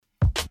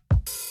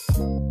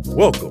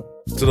Welcome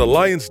to The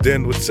Lion's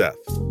Den with Seth,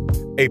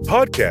 a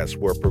podcast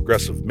where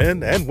progressive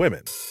men and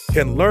women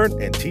can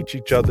learn and teach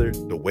each other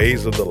the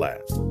ways of the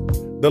land.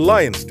 The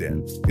Lion's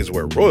Den is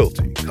where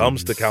royalty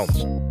comes to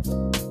council.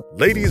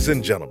 Ladies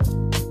and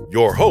gentlemen,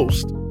 your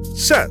host,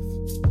 Seth.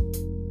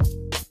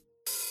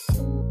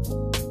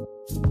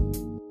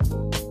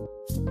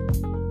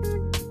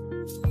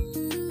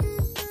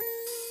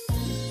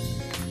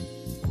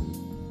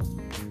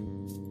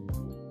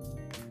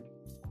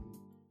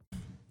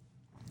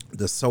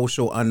 The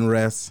social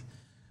unrest,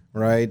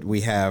 right? We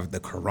have the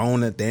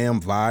corona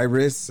damn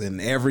virus and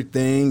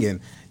everything, and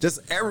just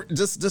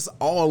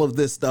all of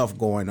this stuff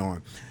going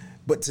on.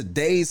 But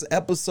today's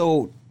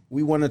episode,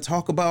 we want to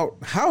talk about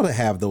how to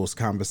have those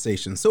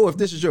conversations. So if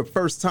this is your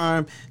first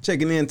time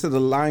checking into the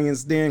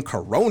Lion's Den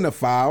Corona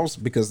Files,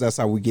 because that's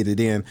how we get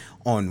it in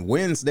on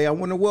Wednesday, I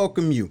want to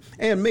welcome you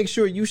and make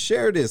sure you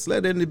share this.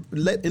 Let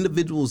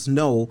individuals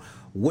know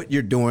what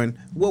you're doing,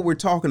 what we're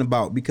talking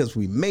about, because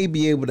we may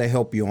be able to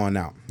help you on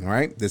out. All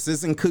right. This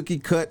isn't cookie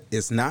cut.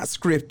 It's not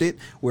scripted.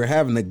 We're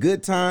having a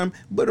good time,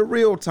 but a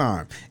real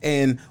time.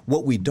 And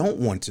what we don't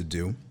want to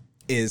do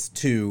is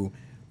to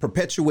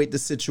perpetuate the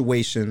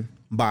situation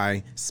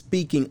by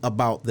speaking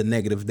about the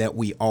negative that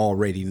we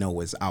already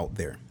know is out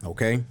there.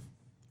 OK,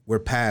 we're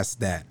past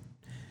that.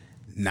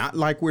 Not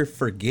like we're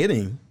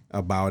forgetting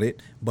about it,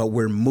 but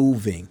we're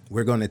moving.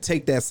 We're going to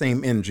take that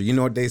same energy. You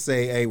know what they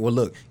say? Hey, well,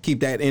 look,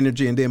 keep that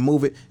energy and then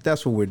move it.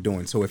 That's what we're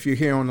doing. So if you're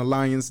here on the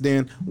Lion's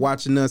Den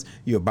watching us,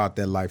 you're about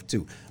that life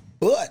too.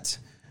 But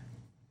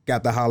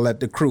got to holler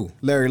at the crew.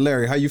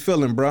 Larry, how you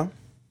feeling, bro?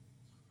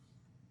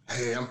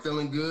 Hey, I'm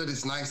feeling good.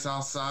 It's nice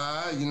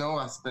outside. You know,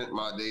 I spent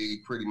my day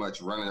pretty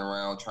much running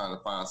around trying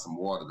to find some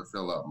water to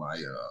fill up my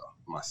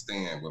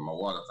stand with my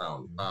water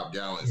fountain, 5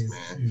 gallons,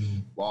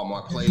 man.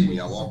 Walmart played me.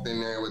 I walked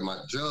in there with my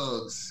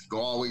jugs, go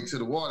all the way to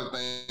the water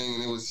thing,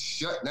 and it was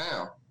shut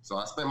down. So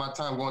I spent my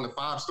time going to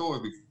 5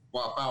 stores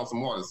before I found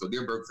some water. So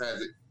Deerbergs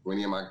has it. For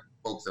any of my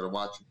folks that are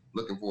watching,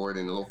 looking for it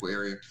in the local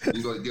area, you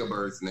can go to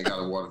Deerbergs and they got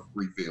a water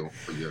refill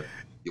for your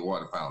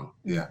water fountain.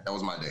 Yeah, that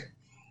was my day.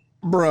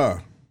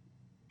 Bruh.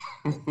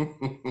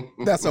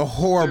 That's a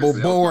horrible,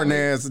 boring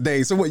ass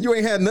day. So what? You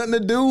ain't had nothing to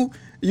do?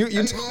 You hey,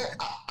 man,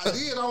 I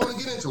did. I want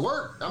to get into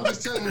work. I'm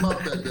just telling you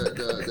about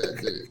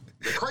the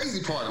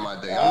crazy part of my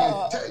day.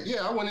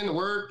 I went into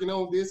work. You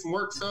know, did some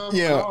work stuff.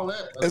 Yeah, and all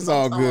that. It's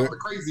all good. The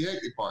crazy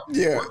hectic part.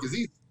 Yeah, work is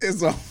easy.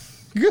 It's all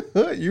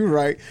good. You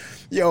right.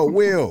 Yo,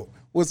 Will,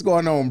 what's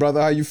going on,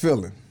 brother? How you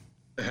feeling?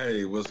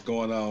 Hey, what's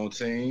going on,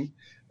 team?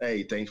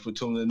 Hey, thanks for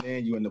tuning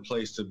in. You in the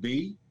place to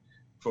be.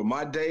 For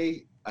my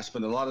day, I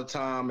spend a lot of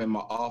time in my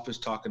office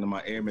talking to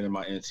my airmen and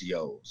my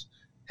NCOs,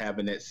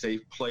 having that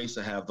safe place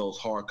to have those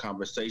hard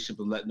conversations,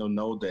 but letting them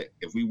know that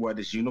if we wear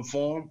this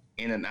uniform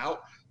in and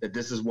out, that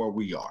this is where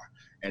we are,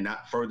 and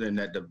not further in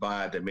that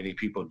divide that many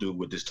people do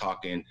with just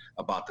talking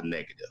about the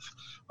negative.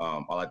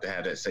 I like to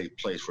have that safe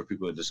place for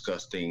people to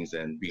discuss things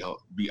and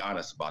be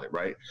honest about it,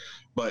 right?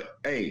 But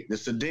hey,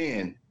 this is a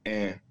den,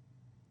 and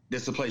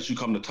this is a place you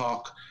come to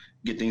talk,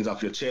 get things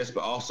off your chest,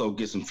 but also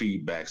get some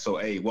feedback. So,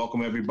 hey,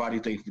 welcome everybody.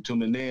 Thanks for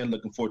tuning in.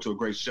 Looking forward to a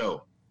great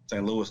show.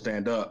 St. Louis,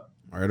 stand up.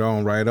 Right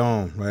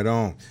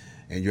on.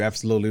 And you're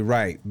absolutely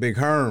right. Big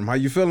Herm, how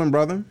you feeling,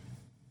 brother?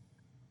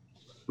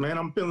 Man,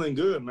 I'm feeling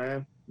good,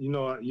 man. You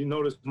know, you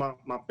notice my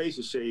face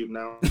is shaved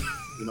now.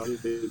 You know,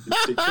 they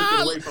took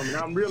it away from me.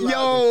 I'm realizing.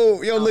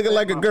 Yo, looking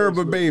like a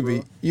Gerber baby.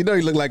 Bro. You know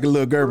you look like a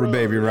little Gerber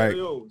baby, right?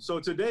 So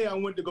today I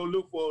went to go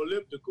look for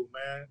elliptical,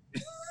 man.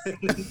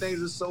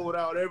 Things are sold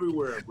out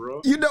everywhere,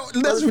 bro. You know,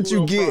 that's what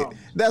you get. Problem.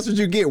 That's what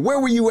you get. Where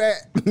were you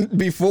at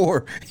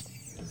before?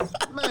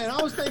 Man,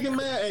 I was thinking,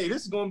 man, hey,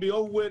 this is going to be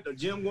over with. The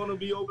gym going to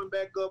be open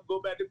back up.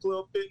 Go back to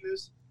Club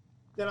Fitness.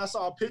 Then I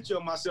saw a picture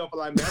of myself. I'm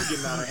like, man, I'm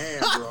getting out of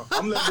hand, bro.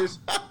 I'm letting this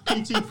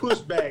PT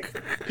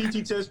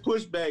test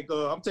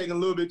pushback. I'm taking a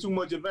little bit too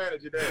much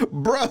advantage of that.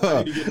 Bruh.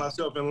 I need to get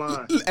myself in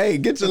line. Hey,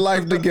 get your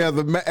life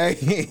together, man.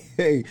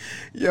 Hey,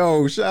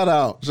 yo, shout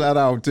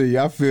out to you.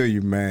 I feel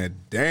you, man.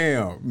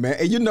 Damn, man.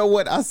 And you know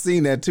what? I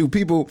seen that too.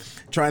 People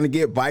trying to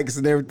get bikes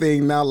and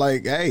everything now,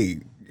 like,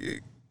 hey,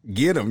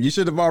 get them. You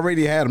should have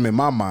already had them in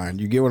my mind.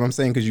 You get what I'm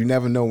saying? Because you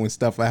never know when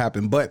stuff will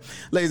happen. But,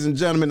 ladies and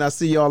gentlemen, I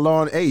see y'all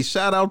on. Hey,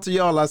 shout out to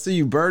y'all. I see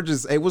you,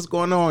 Burgess. Hey, what's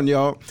going on,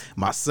 y'all?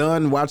 My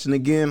son watching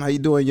again. How you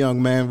doing,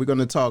 young man? We're going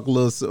to talk a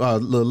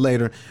little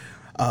later.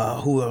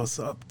 Who else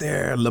up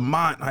there?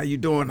 Lamont, how you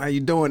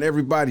doing?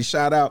 Everybody,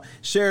 shout out.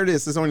 Share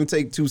this. It's only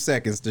take 2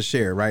 seconds to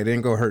share, right? It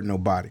ain't going to hurt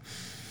nobody.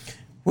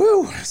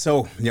 Woo!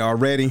 So y'all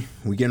ready?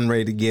 We getting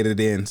ready to get it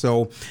in.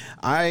 So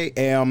I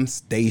am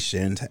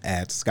stationed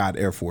at Scott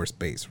Air Force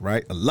Base,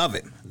 right? I love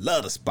it.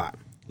 Love the spot.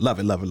 Love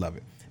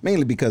it.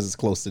 Mainly because it's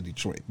close to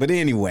Detroit. But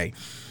anyway,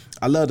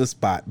 I love the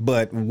spot.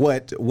 But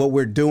what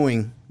we're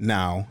doing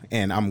now,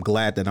 and I'm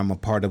glad that I'm a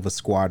part of a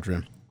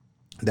squadron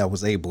that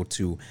was able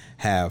to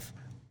have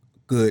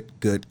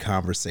good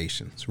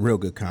conversations, real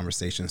good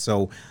conversations.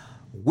 So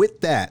with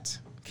that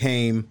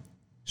came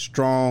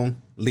strong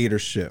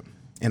leadership.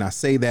 And I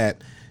say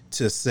that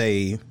to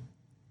say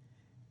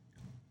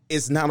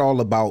it's not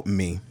all about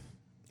me.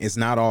 It's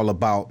not all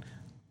about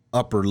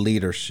upper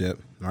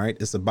leadership, right?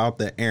 It's about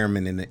the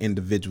airmen and the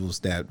individuals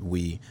that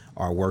we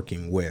are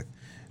working with.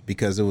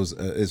 Because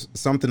it's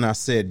something I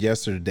said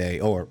yesterday,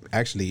 or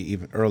actually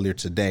even earlier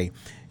today,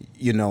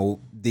 you know,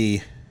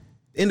 the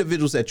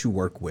individuals that you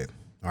work with.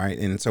 All right.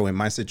 And so in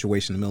my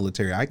situation, the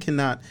military, I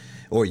cannot,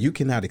 or you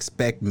cannot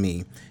expect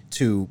me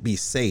to be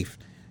safe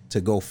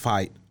to go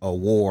fight a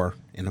war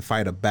and to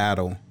fight a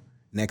battle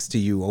next to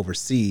you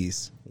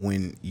overseas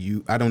when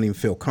I don't even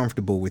feel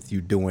comfortable with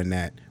you doing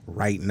that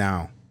right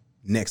now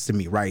next to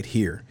me right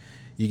here.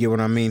 You get what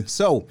I mean?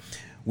 So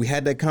we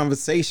had that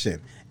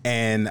conversation,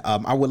 and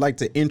I would like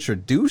to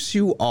introduce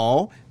you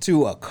all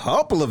to a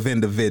couple of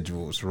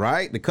individuals,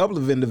 right? A couple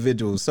of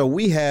individuals. So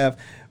we have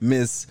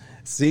Miss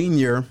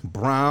Senior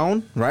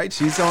Brown, right?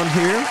 She's on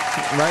here.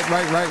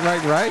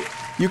 Right.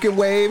 You can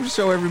wave,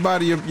 show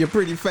everybody your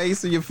pretty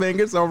face and your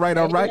fingers. All right.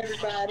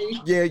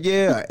 Everybody.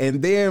 Yeah.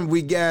 And then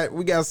we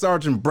got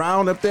Sergeant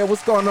Brown up there.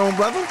 What's going on,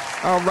 brother?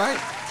 All right.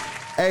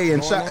 Hey,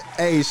 and shout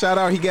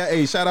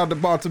out. Shout out to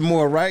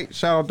Baltimore, right?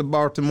 Shout out to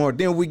Baltimore.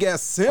 Then we got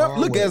Simp.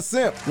 Look at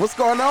Simp. What's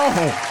going on?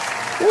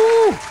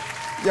 Woo!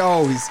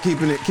 Yo, he's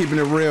keeping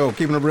it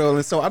real.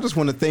 And so I just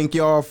want to thank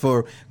y'all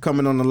for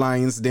coming on the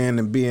Lions Den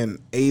and being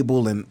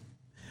able and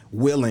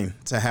willing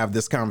to have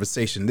this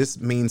conversation. This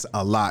means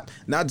a lot,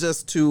 not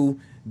just to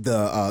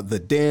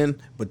the den,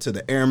 but to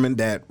the airmen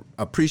that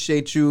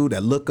appreciate you,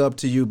 that look up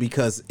to you,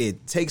 because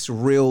it takes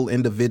real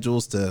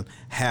individuals to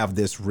have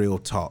this real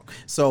talk.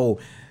 So,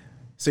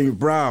 Senior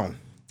Brown,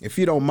 if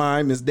you don't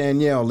mind, Ms.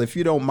 Danielle, if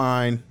you don't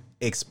mind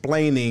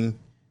explaining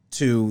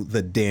to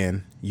the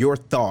den your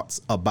thoughts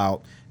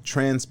about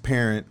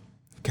transparent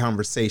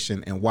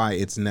conversation and why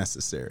it's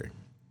necessary.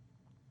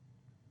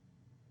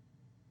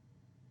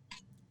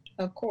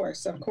 Of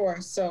course.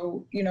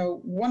 So, you know,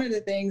 one of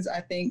the things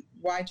I think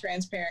why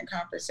transparent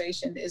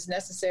conversation is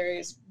necessary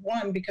is,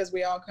 one, because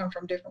we all come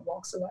from different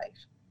walks of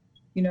life,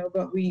 you know,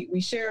 but we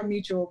share a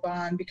mutual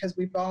bond because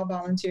we've all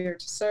volunteered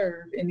to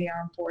serve in the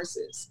armed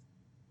forces.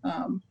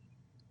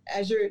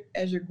 As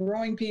you're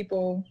growing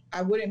people,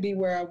 I wouldn't be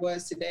where I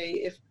was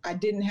today if I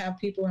didn't have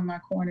people in my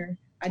corner.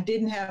 I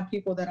didn't have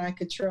people that I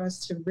could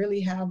trust to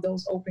really have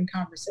those open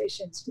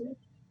conversations with.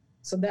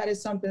 So that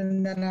is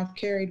something that I've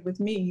carried with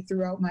me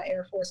throughout my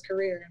Air Force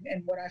career,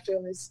 and what I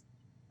feel is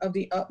of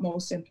the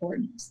utmost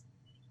importance.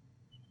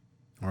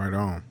 Right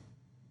on.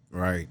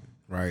 Right.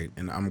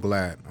 And I'm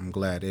glad.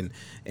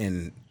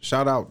 And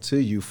shout out to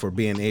you for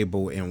being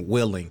able and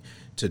willing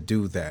to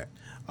do that.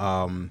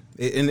 And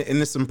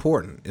it's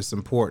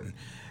important.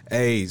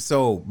 Hey,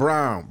 so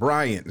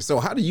Brian, so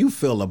how do you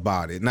feel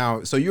about it?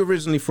 Now, so you're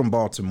originally from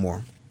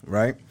Baltimore,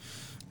 right?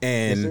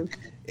 And Yes,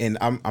 and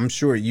I'm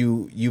sure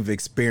you've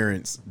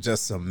experienced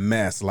just some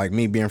mess. Like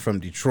me being from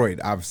Detroit,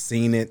 I've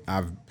seen it.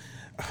 I've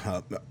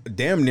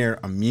damn near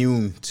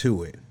immune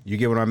to it. You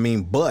get what I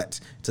mean? But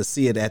to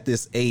see it at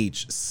this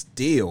age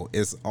still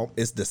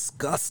is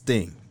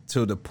disgusting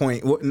to the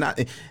point. Well, not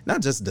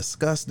just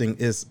disgusting,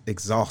 it's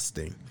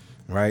exhausting.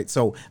 Right.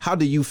 So how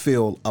do you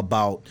feel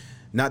about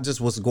not just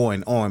what's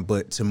going on,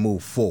 but to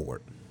move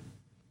forward?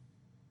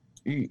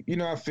 You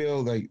know, I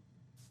feel like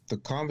the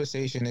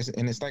conversation is,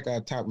 and it's like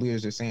our top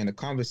leaders are saying, the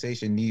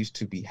conversation needs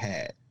to be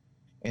had,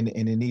 and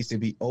it needs to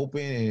be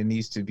open, and it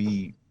needs to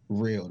be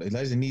real. It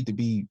doesn't need to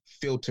be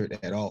filtered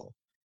at all.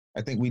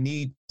 I think we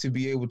need to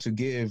be able to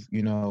give,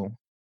 you know,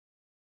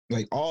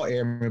 like all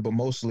airmen, but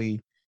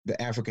mostly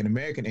the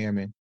African-American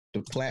airmen,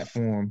 the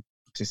platform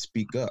to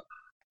speak up.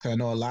 Because I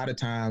know a lot of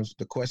times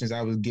the questions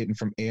I was getting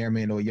from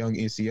airmen or young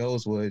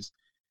NCOs was,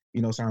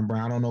 you know, Sergeant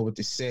Brown, I don't know what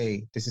to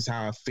say. This is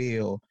how I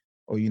feel.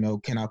 Or, you know,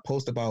 can I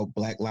post about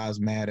Black Lives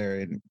Matter?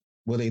 And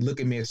will they look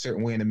at me a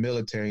certain way in the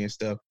military and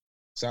stuff?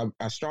 So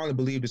I strongly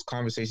believe this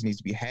conversation needs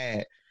to be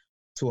had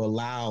to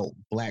allow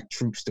Black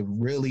troops to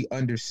really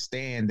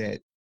understand that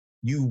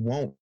you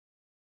won't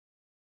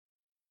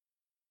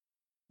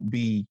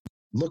be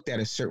looked at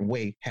a certain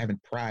way, having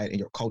pride in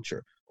your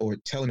culture or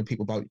telling the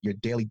people about your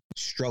daily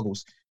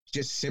struggles,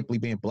 just simply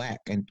being Black.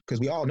 And because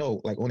we all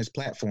know, like on this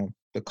platform,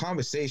 the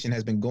conversation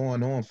has been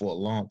going on for a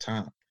long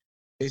time.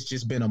 It's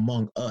just been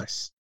among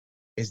us.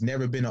 It's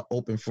never been an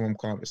open forum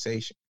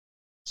conversation.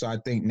 So I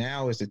think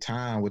now is the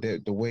time, with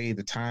the way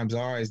the times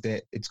are, is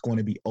that it's going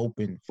to be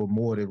open for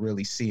more to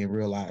really see and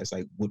realize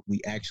like what we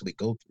actually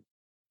go through.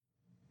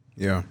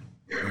 Yeah,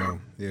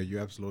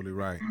 you're absolutely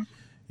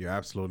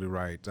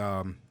right.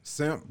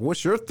 Simp,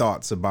 what's your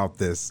thoughts about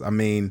this? I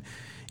mean,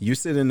 you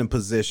sit in a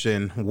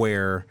position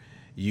where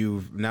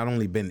you've not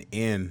only been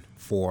in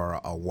for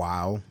a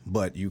while,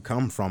 but you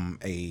come from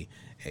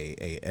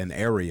an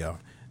area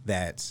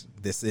that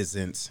this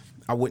isn't,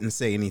 I wouldn't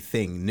say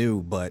anything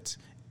new, but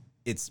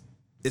it's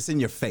in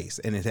your face,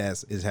 and it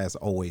has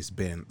always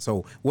been.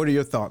 So what are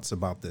your thoughts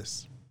about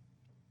this?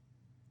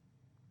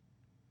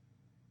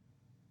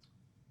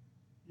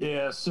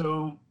 Yeah,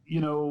 so, you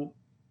know,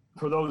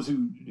 for those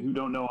who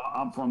don't know,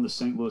 I'm from the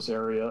St. Louis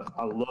area.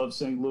 I love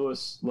St.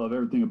 Louis, love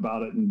everything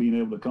about it, and being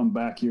able to come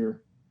back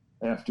here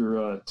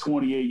after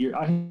 28 years.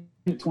 I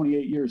hit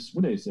 28 years.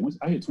 What day is it?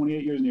 I hit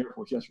 28 years in the Air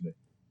Force yesterday.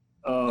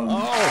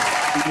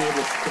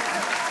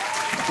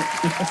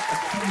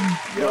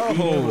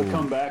 Being able to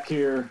come back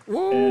here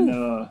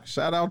and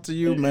shout out to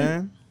you,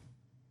 man.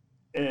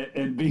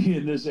 And be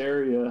in this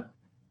area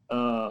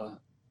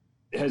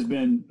has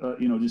been,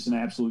 just an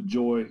absolute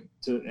joy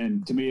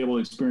to be able to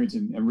experience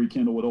and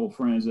rekindle with old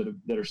friends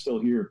that are still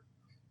here.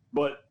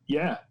 But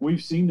yeah,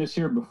 we've seen this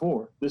here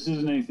before. This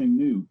isn't anything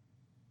new.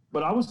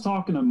 But I was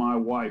talking to my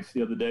wife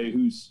the other day,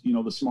 who's,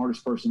 the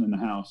smartest person in the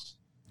house.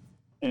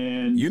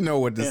 And you know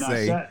what to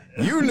say.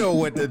 You know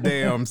what to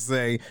damn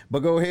say.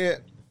 But go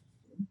ahead.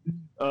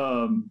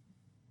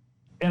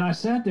 And I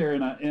sat there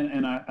and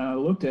I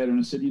looked at her and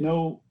I said,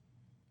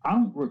 I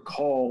don't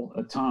recall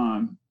a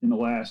time in the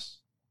last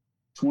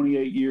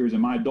 28 years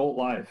in my adult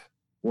life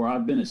where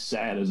I've been as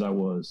sad as I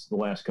was the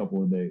last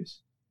couple of days,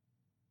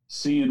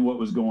 seeing what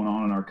was going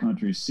on in our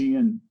country,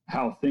 seeing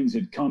how things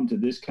had come to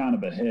this kind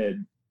of a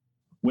head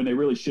when they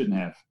really shouldn't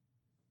have.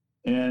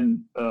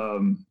 And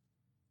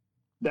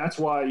that's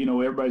why,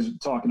 everybody's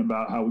talking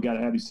about how we got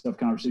to have these tough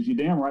conversations. You're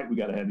damn right we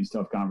got to have these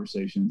tough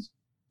conversations.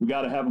 We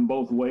got to have them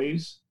both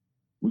ways.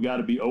 We got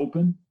to be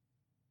open.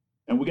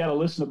 And we got to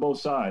listen to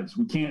both sides.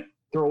 We can't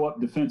throw up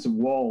defensive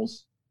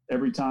walls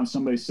every time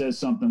somebody says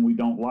something we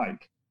don't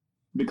like,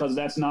 because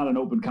that's not an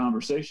open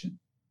conversation.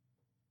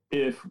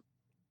 If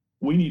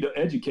we need to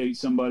educate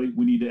somebody,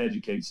 we need to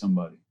educate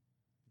somebody.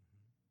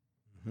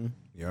 Mm-hmm.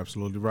 You're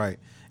absolutely right.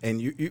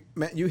 And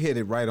Matt, you hit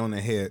it right on the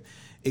head.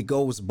 It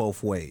goes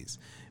both ways,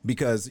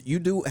 because you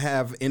do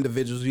have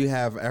individuals, you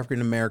have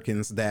African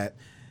Americans that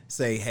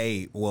say,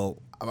 hey,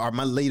 well,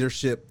 my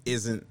leadership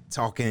isn't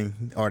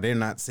talking or they're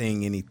not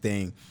saying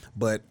anything,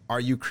 but are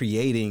you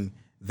creating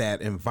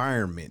that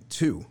environment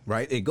too,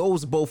 right? It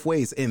goes both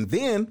ways. And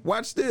then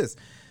watch this.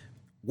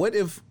 What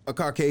if a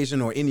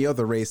Caucasian or any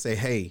other race say,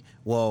 hey,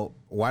 well,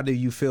 why do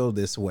you feel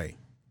this way?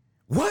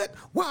 What?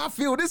 Why I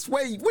feel this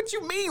way? What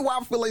you mean why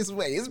I feel this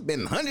way? It's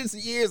been hundreds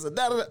of years.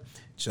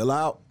 Chill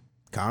out.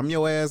 Calm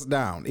your ass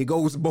down. It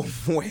goes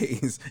both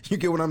ways. You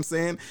get what I'm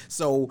saying?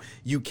 So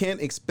you can't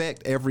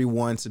expect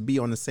everyone to be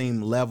on the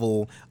same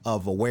level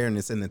of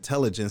awareness and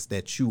intelligence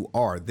that you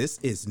are. This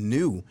is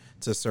new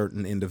to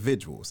certain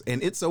individuals,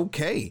 and it's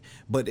okay.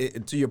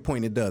 But to your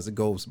point, it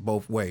goes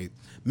both ways.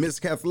 Miss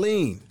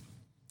Kathleen,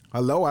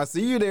 hello, I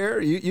see you there.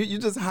 You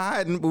just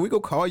hiding, but we gonna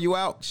call you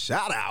out.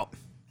 Shout out.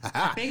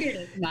 I figured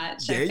as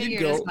much. There you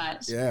go.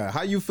 Yeah.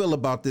 How you feel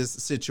about this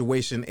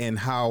situation and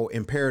how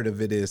imperative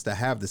it is to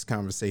have this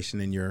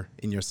conversation in your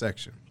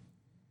section?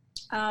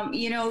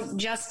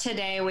 Just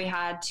today we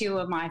had 2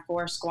 of my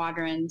 4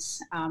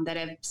 squadrons that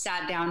have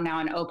sat down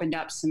now and opened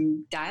up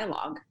some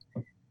dialogue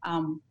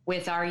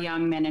with our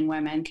young men and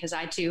women, because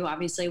I too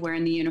obviously wear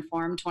in the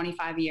uniform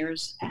 25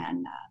 years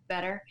and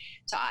better.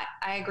 So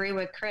I agree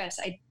with Chris.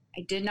 I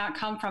did not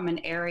come from an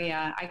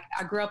area.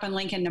 I grew up in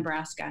Lincoln,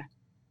 Nebraska.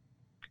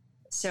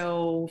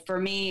 So for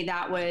me,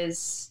 that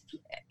was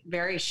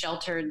very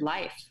sheltered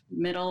life,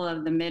 middle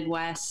of the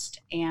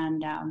Midwest.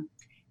 And,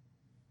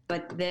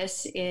 but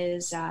this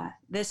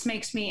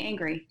makes me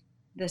angry.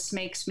 This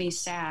makes me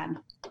sad.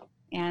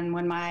 And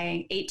when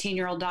my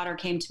 18-year-old daughter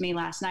came to me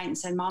last night and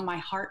said, Mom, my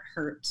heart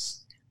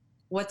hurts.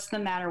 What's the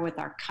matter with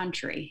our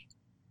country?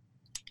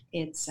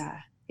 It's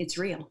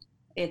real.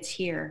 It's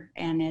here.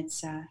 And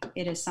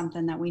it is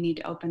something that we need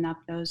to open up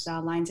those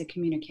lines of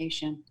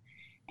communication.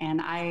 And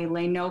I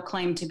lay no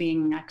claim to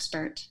being an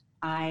expert.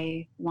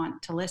 I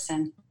want to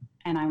listen,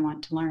 and I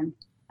want to learn,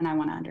 and I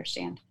want to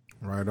understand.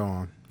 Right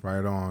on,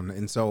 right on.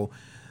 And so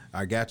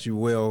I got you,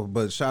 Will,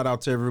 but shout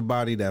out to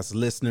everybody that's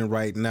listening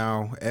right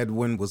now.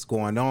 Edwin, what's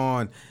going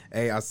on?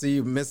 Hey, I see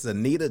you, Miss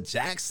Anita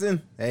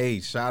Jackson. Hey,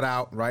 shout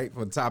out, right,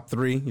 for top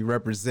 3. You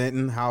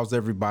representing. How's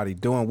everybody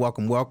doing?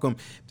 Welcome, welcome.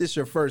 If this is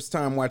your first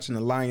time watching the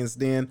Lions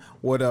Den,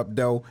 what up,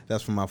 though?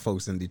 That's for my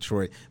folks in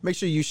Detroit. Make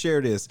sure you share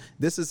this.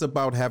 This is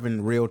about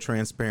having real,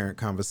 transparent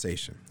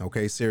conversation,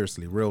 okay?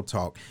 Seriously, real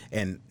talk,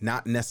 and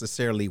not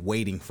necessarily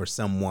waiting for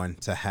someone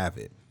to have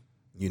it.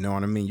 You know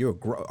what I mean?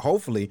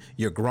 Hopefully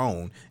you're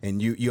grown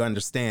and you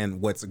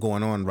understand what's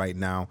going on right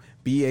now.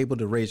 Be able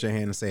to raise your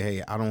hand and say,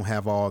 hey, I don't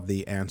have all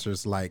the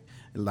answers. Like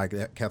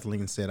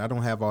Kathleen said, I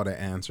don't have all the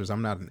answers.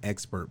 I'm not an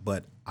expert,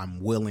 but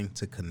I'm willing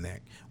to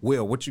connect.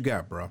 Will, what you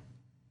got, bro?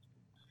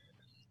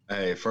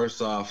 Hey,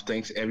 first off,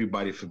 thanks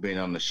everybody for being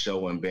on the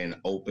show and being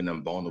open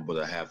and vulnerable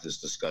to have this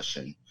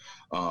discussion.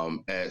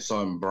 At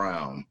Son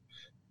Brown,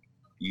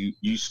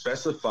 you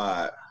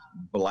specified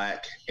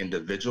Black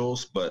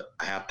individuals, but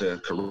I have to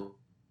correct.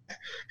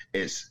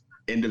 It's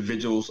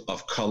individuals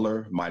of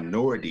color,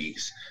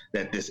 minorities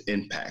that this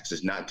impacts.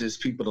 It's not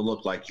just people that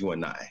look like you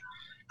and I,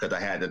 because I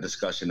had a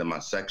discussion in my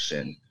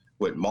section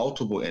with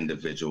multiple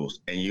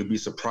individuals, and you'll be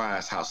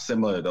surprised how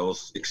similar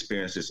those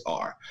experiences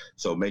are.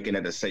 So making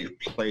it a safe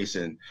place.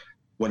 And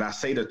when I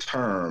say the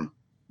term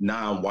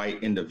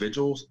non-white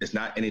individuals, it's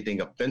not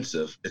anything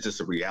offensive. It's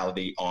just a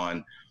reality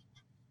on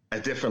a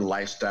different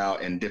lifestyle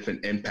and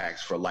different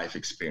impacts for life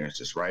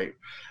experiences, right?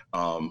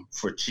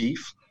 For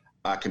Chief,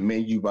 I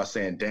commend you by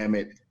saying, damn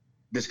it,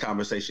 this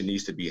conversation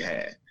needs to be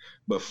had.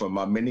 But from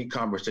my many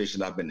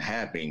conversations I've been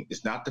having,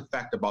 it's not the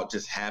fact about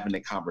just having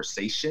a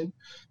conversation,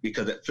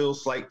 because it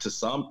feels like to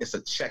some it's a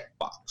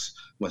checkbox.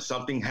 When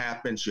something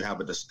happens, you have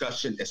a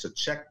discussion, it's a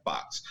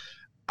checkbox.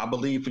 I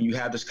believe when you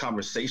have this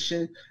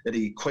conversation, that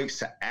it equates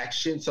to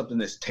action, something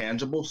that's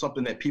tangible,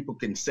 something that people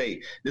can say,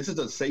 this is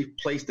a safe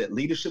place that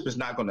leadership is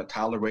not going to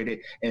tolerate it.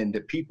 And the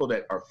people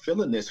that are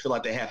feeling this feel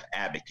like they have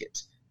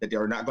advocates, that they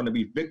are not going to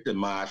be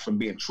victimized from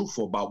being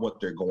truthful about what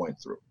they're going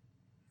through.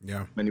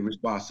 Yeah. Any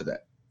response to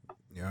that?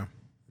 Yeah,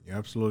 you're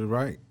absolutely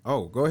right.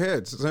 Oh, go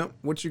ahead, Simp.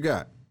 What you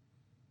got?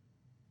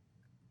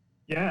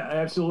 Yeah,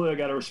 absolutely. I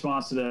got a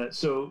response to that.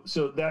 So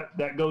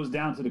that goes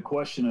down to the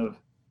question of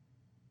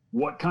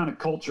what kind of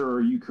culture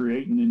are you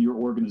creating in your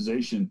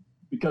organization?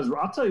 Because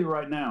I'll tell you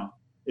right now,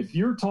 if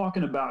you're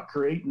talking about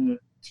creating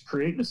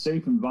a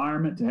safe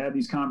environment to have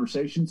these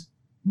conversations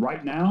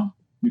right now,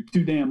 you're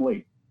too damn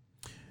late.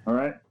 All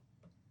right.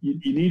 You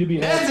need to be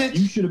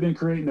you should have been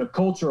creating a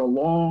culture a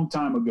long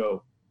time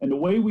ago. And the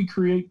way we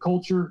create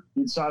culture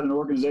inside an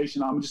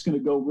organization, I'm just going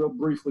to go real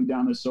briefly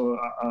down this. So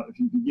if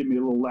you can give me a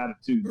little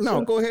latitude. No,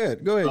 so, go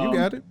ahead. Go ahead. You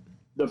got it.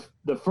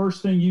 The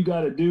first thing you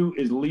got to do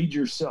is lead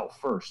yourself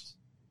first.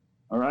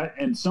 All right.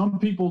 And some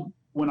people,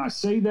 when I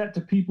say that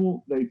to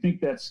people, they think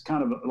that's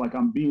kind of like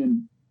I'm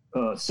being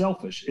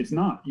selfish. It's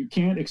not. You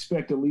can't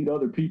expect to lead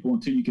other people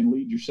until you can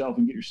lead yourself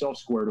and get yourself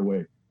squared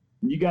away.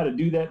 And you got to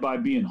do that by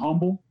being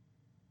humble,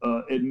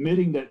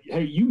 admitting that,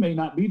 hey, you may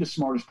not be the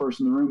smartest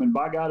person in the room. And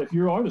by God, if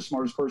you are the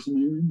smartest person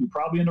in the room, you're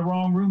probably in the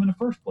wrong room in the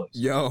first place.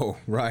 Yo,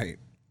 right.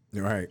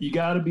 Right. You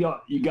got to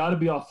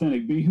be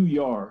authentic. Be who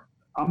you are.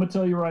 I'm going to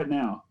tell you right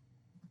now,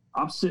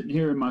 I'm sitting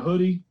here in my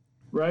hoodie,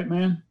 right,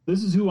 man?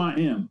 This is who I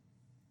am.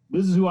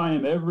 This is who I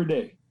am every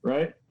day,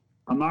 right?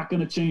 I'm not going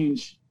to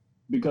change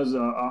because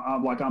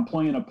I'm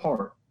playing a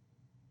part.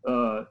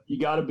 You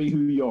got to be who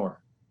you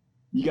are.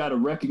 You got to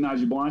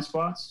recognize your blind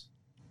spots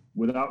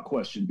without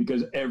question,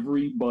 because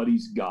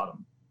everybody's got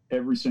them.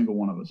 Every single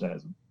one of us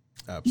has them.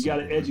 Absolutely. You got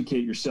to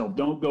educate yourself.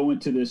 Don't go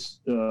into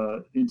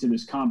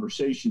this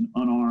conversation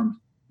unarmed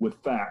with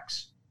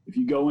facts. If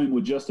you go in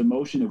with just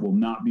emotion, it will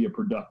not be a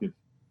productive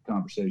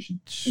conversation.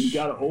 And you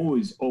got to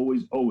always,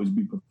 always, always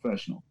be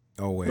professional.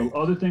 The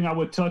other thing I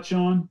would touch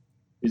on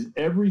is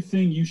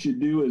everything you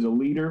should do as a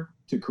leader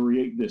to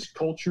create this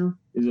culture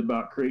is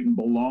about creating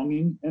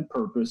belonging and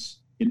purpose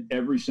in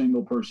every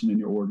single person in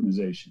your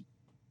organization.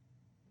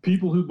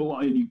 People who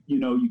belong, and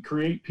you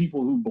create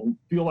people who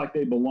feel like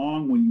they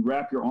belong when you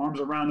wrap your arms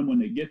around them when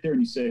they get there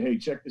and you say, hey,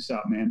 check this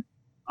out, man.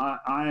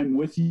 I am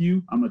with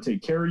you. I'm going to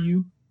take care of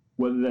you,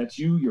 whether that's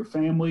you, your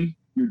family,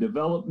 your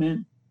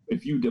development.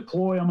 If you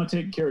deploy, I'm going to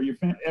take care of your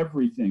family,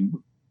 everything.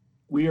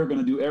 We are going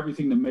to do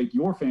everything to make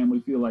your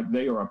family feel like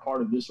they are a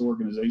part of this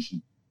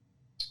organization.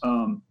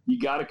 You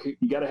got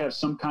to have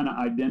some kind of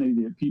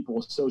identity that people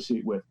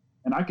associate with.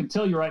 And I can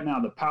tell you right now,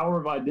 the power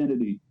of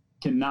identity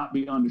cannot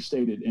be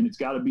understated, and it's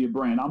got to be a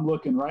brand. I'm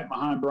looking right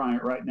behind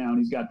Bryant right now, and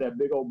he's got that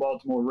big old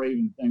Baltimore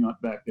Raven thing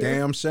up back there.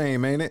 Damn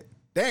shame, ain't it?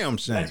 Damn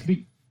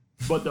shame.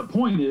 But the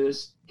point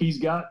is,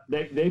 they've got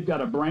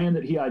a brand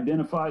that he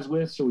identifies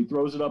with, so he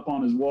throws it up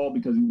on his wall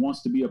because he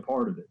wants to be a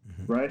part of it,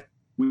 right?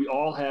 We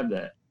all have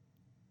that.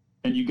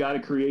 And you got to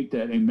create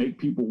that and make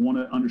people want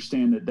to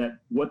understand that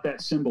what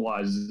that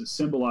symbolizes. It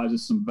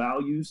symbolizes some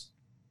values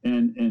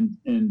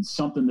and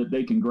something that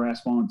they can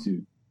grasp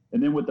onto.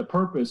 And then with the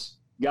purpose,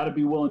 got to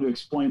be willing to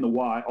explain the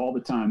why all the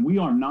time. We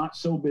are not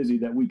so busy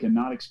that we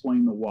cannot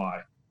explain the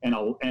why. And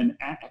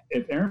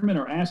if airmen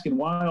are asking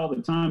why all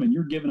the time and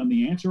you're giving them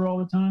the answer all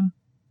the time,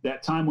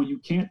 that time when you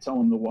can't tell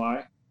them the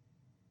why,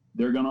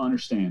 they're going to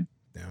understand.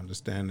 They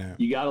understand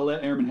that. You got to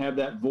let airmen have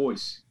that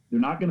voice. They're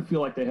not going to feel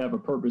like they have a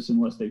purpose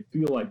unless they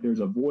feel like there's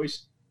a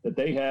voice that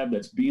they have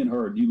that's being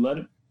heard. You let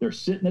it. They're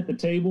sitting at the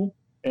table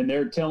and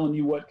they're telling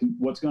you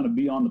what's going to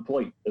be on the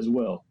plate as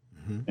well.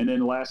 Mm-hmm. And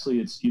then lastly,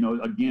 it's,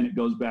 again, it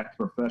goes back to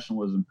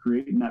professionalism,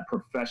 creating that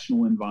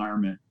professional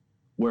environment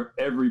where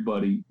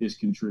everybody is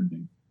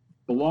contributing.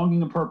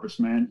 Belonging and purpose,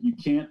 man. You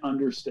can't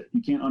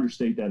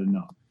understate that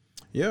enough.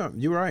 Yeah,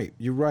 you're right.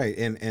 You're right.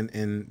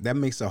 And that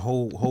makes a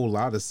whole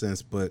lot of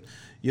sense. But,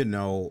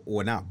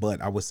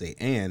 I would say,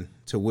 and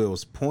to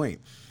Will's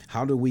point,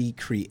 how do we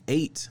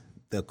create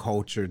the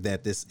culture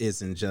that this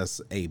isn't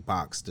just a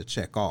box to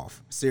check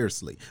off?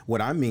 Seriously. What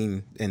I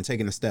mean, and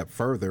taking a step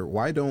further,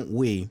 why don't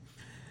we,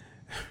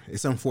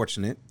 it's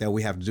unfortunate that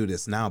we have to do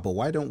this now, but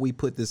why don't we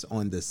put this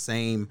on the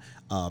same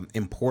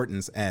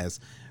importance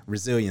as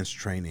resilience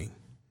training?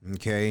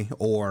 Okay.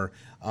 Or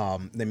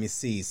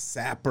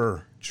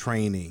sapper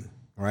training,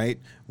 right?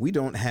 We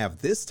don't have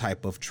this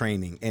type of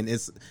training. And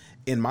it's,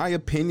 in my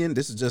opinion,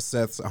 this is just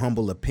Seth's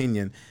humble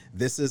opinion.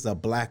 This is a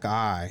black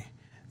eye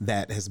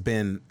that has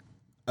been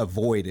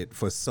avoided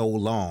for so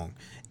long.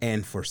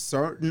 And for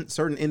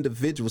certain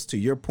individuals, to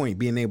your point,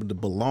 being able to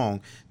belong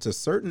to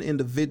certain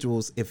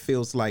individuals, it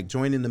feels like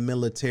joining the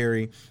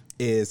military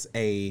is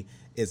a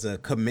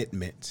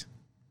commitment,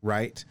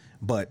 right?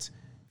 But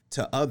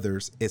to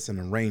others, it's an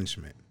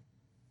arrangement.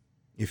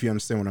 If you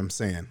understand what I'm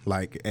saying,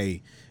 like,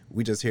 hey,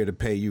 we just here to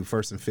pay you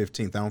 1st and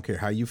 15th. I don't care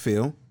how you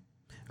feel.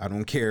 I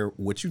don't care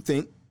what you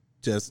think.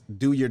 Just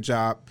do your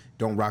job.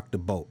 Don't rock the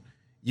boat.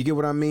 You get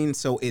what I mean?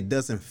 So it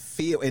doesn't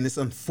feel, and it's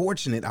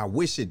unfortunate. I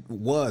wish it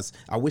was.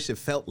 I wish it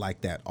felt like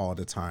that all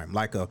the time,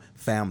 like a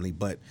family,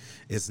 but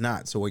it's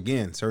not. So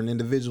again, certain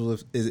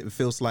individuals, it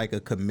feels like a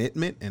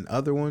commitment, and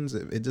other ones,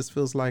 it just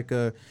feels like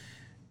a,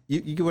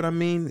 you get what I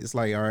mean? It's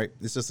like, all right,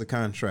 it's just a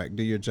contract.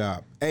 Do your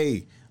job.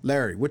 Hey,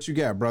 Larry, what you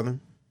got, brother?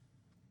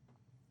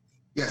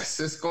 Yes,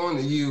 it's going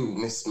to you,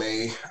 Miss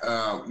May,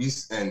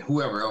 and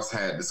whoever else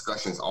had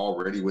discussions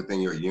already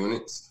within your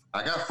units.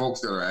 I got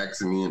folks that are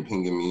asking me and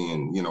pinging me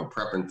and,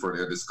 prepping for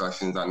their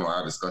discussions. I know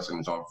our discussion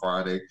is on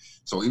Friday.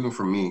 So even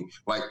for me,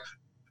 like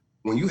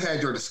when you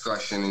had your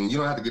discussion, and you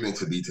don't have to get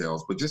into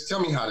details, but just tell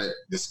me how that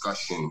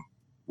discussion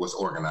was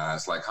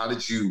organized. Like, how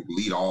did you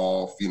lead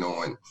off,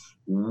 and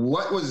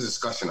what was the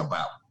discussion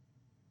about?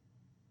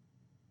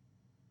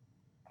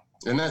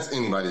 And that's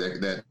anybody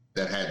that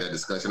had that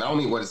discussion. I don't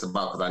mean what it's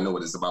about because I know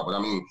what it's about, but I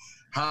mean,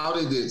 how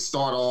did it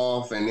start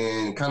off, and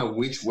then kind of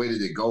which way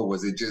did it go?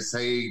 Was it just,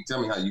 hey,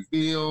 tell me how you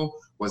feel?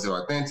 Was it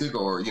authentic,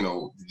 or, did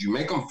you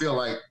make them feel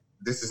like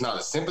this is not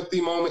a sympathy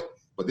moment,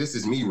 but this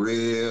is me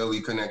really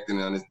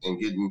connecting on it and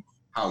getting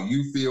how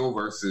you feel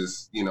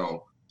versus,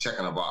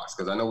 checking a box?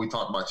 Because I know we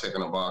talked about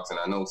checking a box, and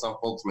I know some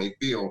folks may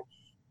feel,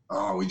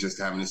 oh, we're just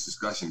having this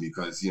discussion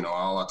because,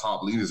 all our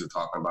top leaders are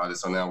talking about it,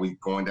 so now we're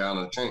going down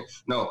the chain.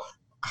 No.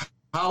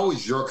 How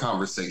is your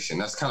conversation?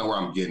 That's kind of where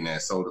I'm getting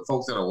at. So the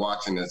folks that are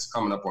watching that's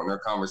coming up on their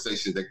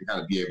conversations, they can kind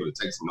of be able to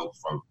take some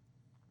notes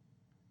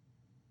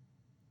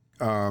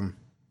from.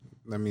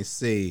 Let me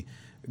see.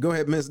 Go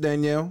ahead, Miss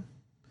Danielle.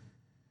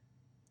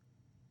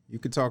 You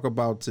could talk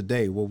about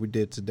today, what we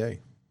did today.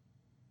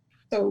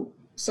 So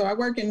I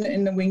work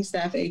in the wing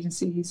staff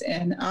agencies,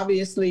 and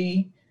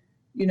obviously,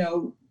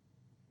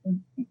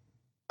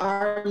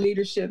 our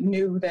leadership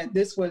knew that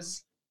this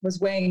was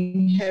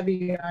weighing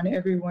heavy on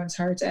everyone's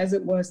hearts as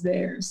it was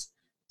theirs.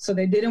 So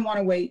they didn't want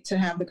to wait to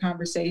have the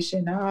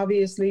conversation. Now,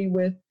 obviously,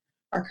 with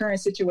our current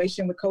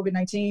situation with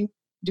COVID-19,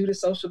 due to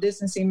social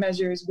distancing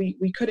measures,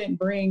 we couldn't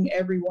bring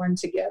everyone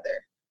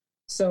together.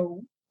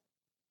 So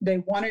they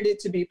wanted it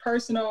to be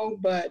personal,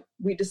 but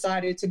we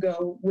decided to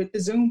go with the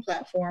Zoom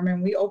platform,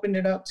 and we opened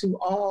it up to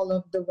all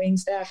of the wing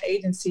staff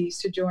agencies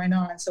to join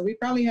on. So we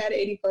probably had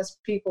 80 plus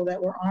people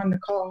that were on the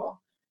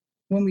call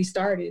when we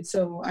started.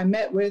 So I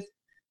met with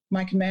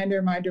my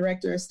commander, my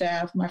director of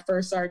staff, my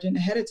first sergeant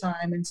ahead of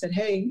time and said,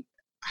 hey,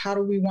 how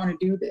do we want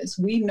to do this?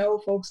 We know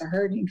folks are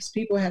hurting because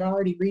people had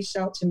already reached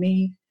out to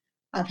me.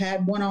 I've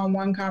had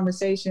one-on-one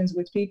conversations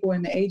with people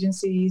in the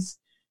agencies,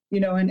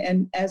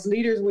 and as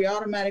leaders, we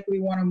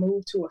automatically want to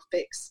move to a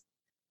fix.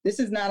 This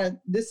is not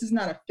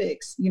a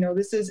fix.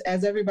 This is,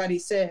 as everybody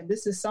said,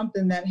 this is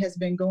something that has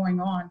been going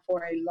on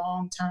for a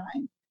long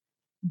time.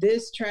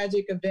 This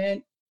tragic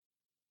event,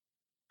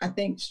 I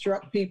think,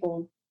 struck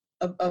people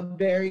a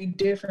very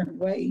different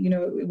way.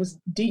 It was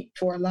deep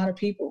for a lot of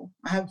people.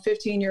 I have a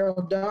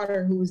 15-year-old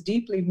daughter who was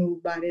deeply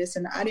moved by this,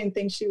 and I didn't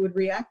think she would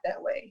react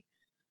that way.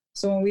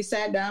 So when we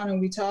sat down and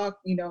we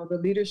talked, the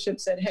leadership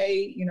said,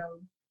 hey,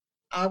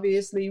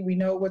 obviously we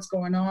know what's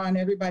going on.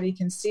 Everybody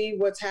can see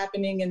what's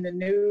happening in the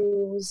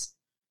news.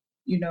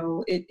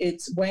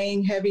 It's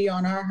weighing heavy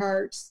on our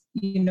hearts,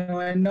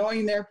 and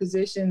knowing their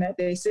position that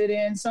they sit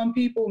in. Some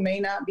people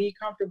may not be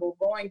comfortable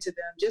going to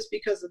them just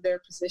because of their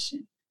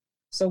position.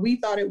 So we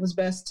thought it was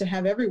best to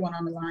have everyone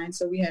on the line.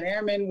 So we had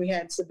airmen, we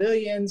had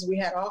civilians, we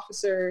had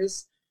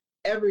officers,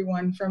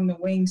 everyone from the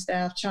wing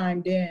staff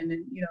chimed in,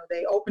 and,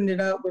 they opened it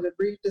up with a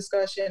brief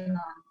discussion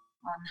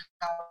on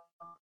how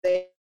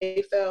they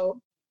felt,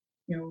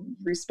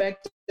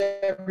 respect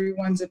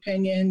everyone's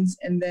opinions,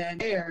 and then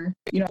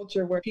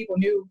culture where people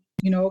knew,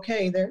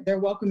 okay, they're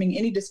welcoming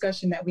any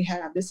discussion that we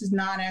have. This is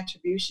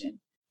non-attribution.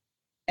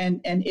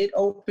 And it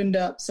opened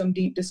up some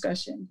deep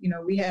discussion.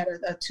 We had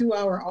a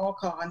 2-hour all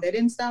call, and they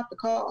didn't stop the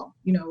call.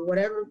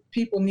 Whatever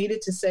people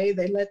needed to say,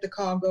 they let the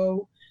call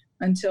go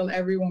until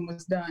everyone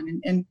was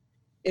done. And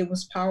it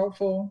was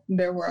powerful.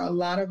 There were a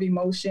lot of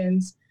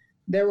emotions.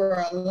 There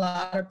were a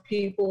lot of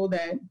people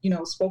that,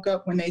 spoke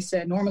up when they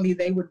said normally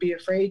they would be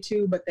afraid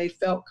to, but they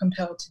felt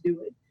compelled to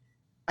do it.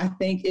 I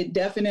think it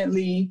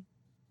definitely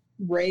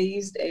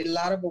raised a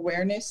lot of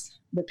awareness.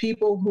 The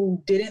people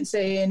who didn't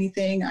say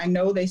anything, I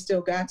know they still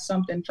got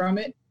something from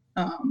it.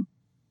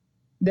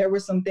 There were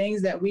some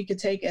things that we could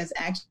take as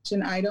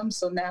action items.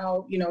 So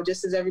now,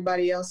 just as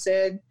everybody else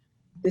said,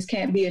 this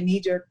can't be a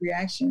knee-jerk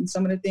reaction.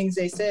 Some of the things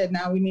they said,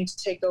 now we need to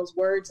take those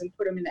words and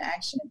put them into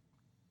action.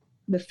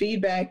 The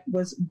feedback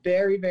was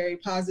very, very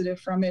positive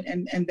from it,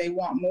 and they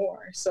want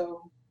more.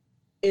 So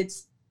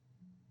it's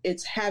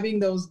having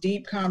those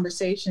deep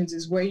conversations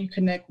is where you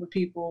connect with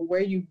people,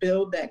 where you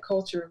build that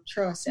culture of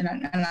trust. And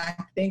I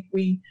think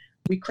we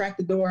cracked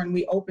the door and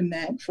we opened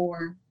that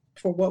for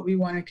what we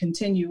want to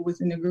continue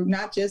within the group,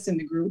 not just in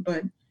the group,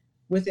 but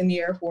within the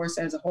Air Force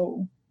as a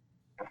whole.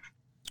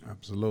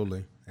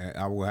 Absolutely.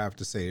 I will have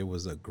to say it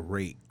was a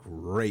great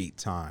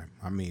time.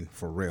 I mean,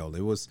 for real,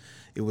 it was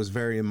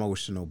very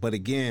emotional. But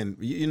again,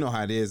 you know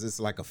how it is. It's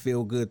like a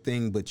feel good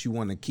thing, but you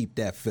want to keep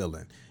that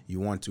feeling. You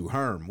want to.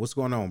 Herm, what's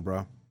going on,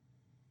 bro?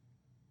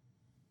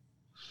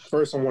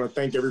 First, I want to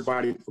thank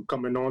everybody for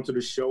coming on to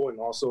the show, and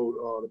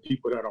also the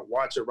people that are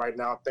watching right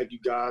now. Thank you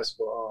guys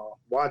for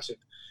watching.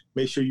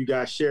 Make sure you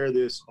guys share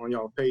this on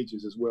your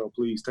pages as well,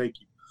 please. Thank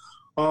you.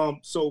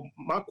 So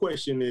my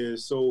question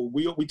is, so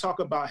we talk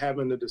about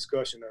having a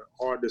discussion,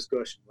 a hard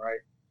discussion, right?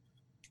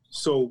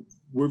 So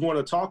we're going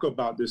to talk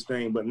about this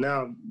thing, but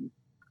now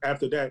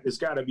after that, it's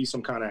got to be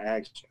some kind of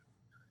action.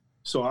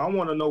 So I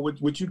want to know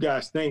what you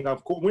guys think.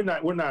 Of course, we're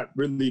not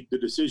really the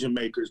decision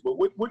makers, but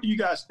what do you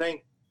guys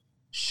think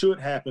should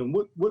happen?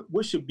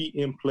 What should be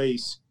in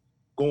place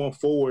going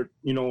forward,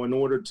 in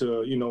order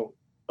to,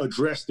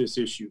 address this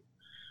issue?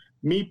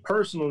 Me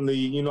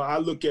personally, I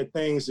look at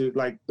things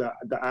like the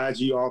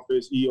IG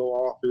office, EO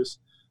office.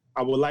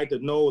 I would like to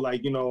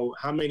know,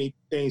 how many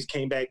things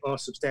came back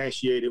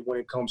unsubstantiated when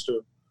it comes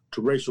to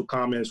racial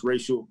comments,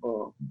 racial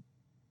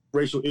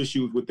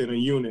issues within a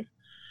unit.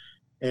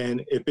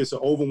 And if it's an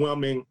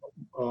overwhelming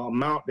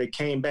amount that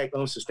came back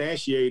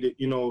unsubstantiated,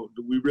 do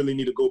we really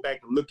need to go back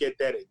and look at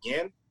that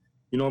again?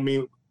 You know what I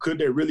mean? Could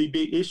there really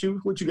be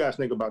issues? What you guys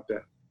think about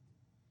that?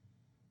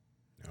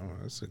 Oh,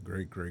 that's a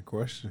great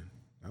question.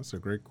 That's a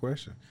great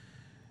question.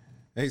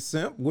 Hey,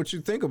 Simp, what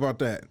you think about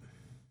that?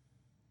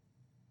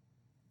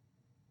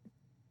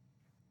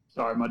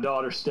 Sorry, my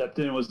daughter stepped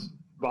in. It was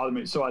bothering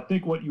me. So I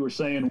think what you were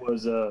saying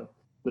was the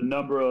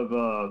number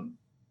of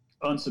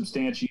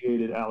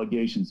unsubstantiated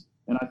allegations.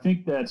 And I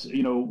think that's,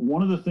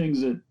 one of the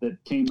things that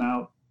came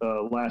out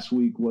last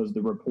week was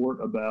the report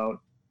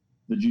about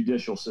the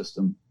judicial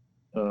system.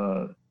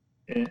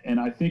 And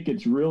I think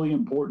it's really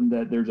important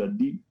that there's a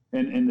deep,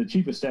 and the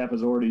chief of staff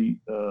has already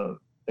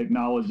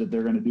acknowledged that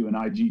they're going to do an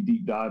IG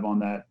deep dive on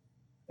that.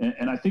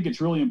 And I think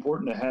it's really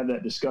important to have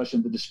that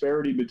discussion, the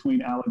disparity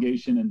between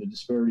allegation and the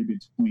disparity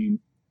between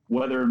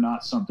whether or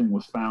not something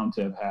was found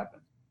to have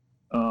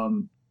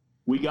happened.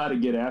 We got to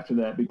get after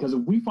that, because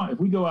if we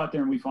go out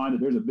there and we find that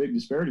there's a big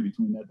disparity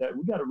between that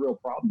we got a real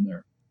problem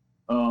there.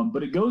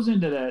 But it goes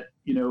into that,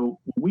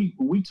 when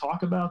we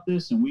talk about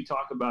this and we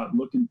talk about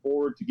looking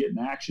forward to getting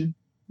action,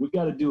 we've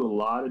got to do a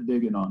lot of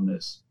digging on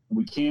this.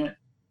 We can't,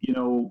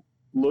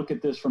 look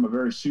at this from a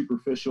very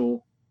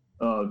superficial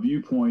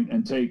viewpoint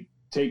and take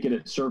it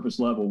at surface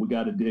level. We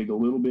got to dig a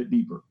little bit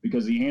deeper,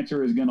 because the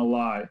answer is going to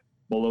lie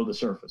below the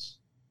surface.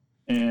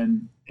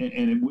 And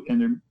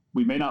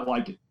we may not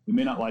like it. We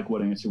may not like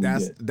what answer we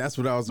get. That's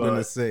what I was going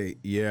to say.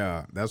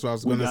 Yeah, that's what I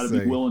was going to say. We got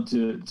to be willing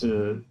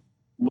to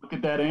look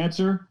at that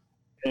answer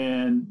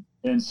and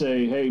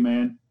say, hey,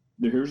 man,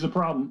 here's the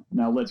problem.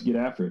 Now let's get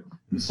after it.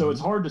 Mm-hmm. So it's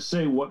hard to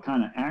say what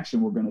kind of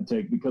action we're going to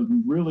take, because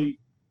we really,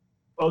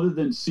 other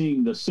than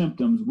seeing the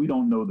symptoms, we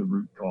don't know the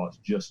root cause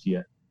just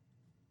yet.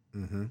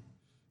 Mm-hmm.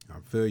 I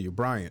feel you.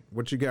 Bryant,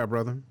 what you got,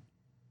 brother?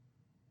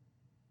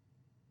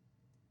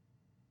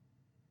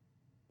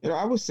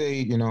 I would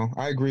say,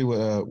 I agree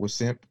with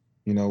Simp.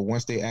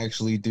 Once they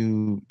actually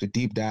do the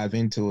deep dive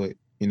into it,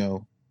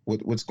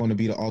 what's going to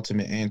be the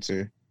ultimate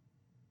answer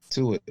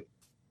to it.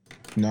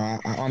 I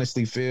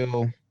honestly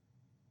feel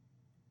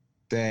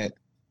that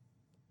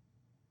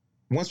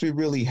once we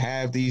really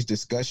have these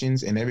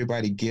discussions and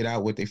everybody get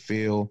out what they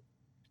feel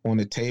on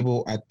the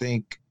table,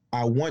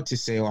 I want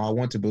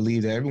to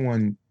believe that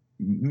everyone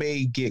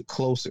may get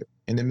closer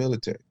in the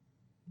military.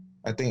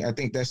 I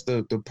think that's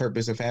the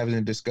purpose of having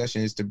a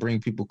discussion, is to bring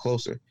people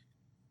closer,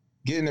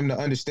 getting them to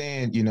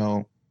understand,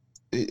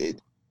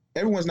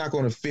 everyone's not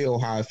going to feel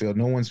how I feel.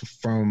 No one's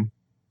from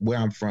where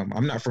I'm from.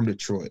 I'm not from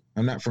Detroit.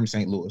 I'm not from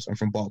St. Louis. I'm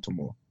from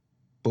Baltimore.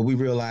 But we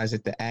realize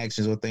that the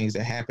actions or things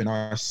that happen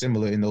are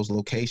similar in those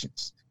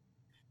locations.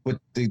 But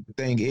the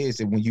thing is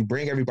that when you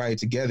bring everybody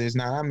together,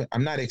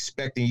 I'm not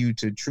expecting you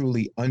to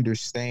truly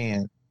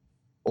understand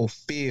or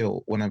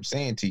feel what I'm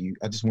saying to you.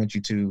 I just want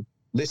you to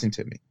listen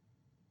to me.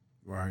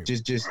 Right.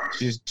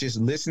 Just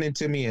listening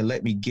to me and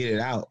let me get it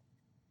out.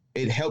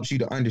 It helps you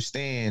to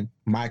understand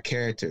my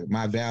character,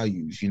 my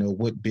values,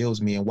 what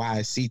builds me and why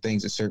I see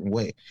things a certain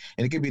way.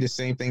 And it could be the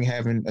same thing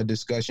having a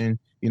discussion,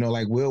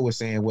 like Will was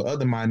saying, with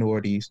other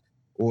minorities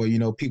or,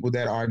 people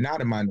that are not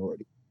a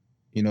minority.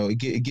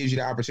 It gives you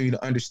the opportunity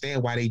to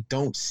understand why they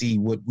don't see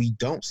what we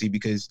don't see,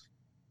 because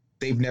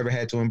they've never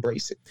had to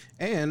embrace it.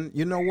 And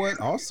you know what?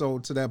 Also,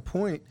 to that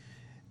point,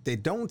 they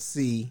don't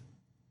see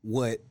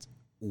what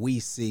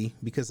we see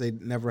because they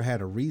never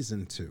had a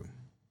reason to.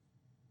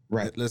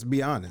 Right. Let's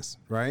be honest,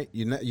 right?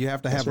 You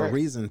have to have a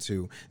reason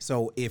to.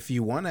 So if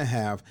you want to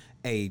have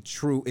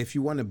if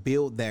you want to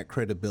build that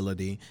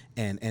credibility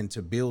and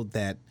to build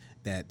that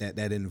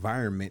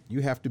environment,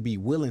 you have to be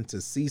willing to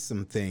see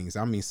some things.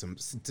 I mean,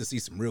 to see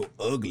some real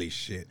ugly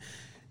shit.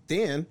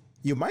 Then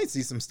you might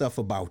see some stuff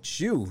about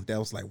you that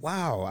was like,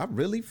 wow, I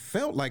really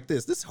felt like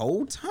this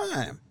whole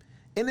time.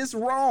 And it's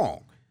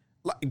wrong.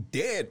 Like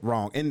dead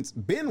wrong. And it's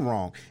been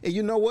wrong. And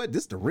you know what?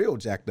 This is the real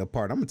jacked up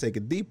part. I'm going to take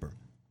it deeper.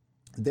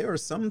 There are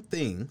some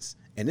things,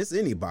 and it's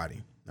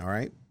anybody, all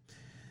right?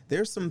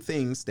 There's some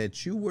things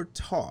that you were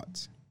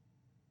taught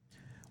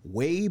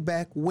way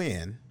back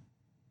when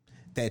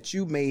that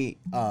you may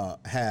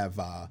have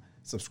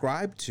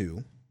subscribed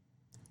to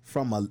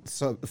from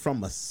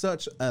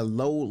such a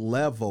low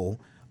level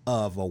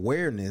of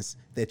awareness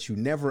that you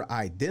never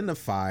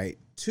identified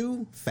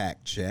to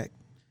fact check.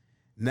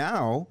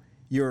 Now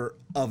you're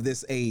of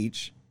this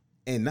age,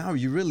 and now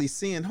you're really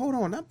seeing, hold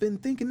on, I've been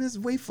thinking this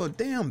way for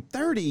damn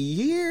 30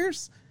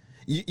 years.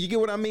 You get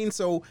what I mean?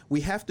 So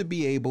we have to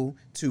be able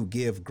to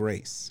give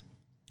grace.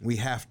 We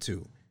have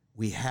to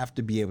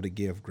be able to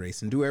give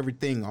grace and do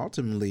everything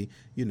ultimately,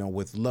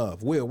 with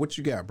love. Will, what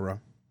you got, bro?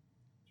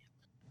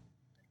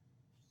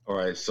 All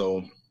right.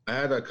 So I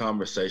had a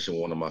conversation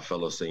with one of my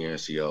fellow senior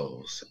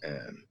NCOs,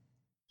 and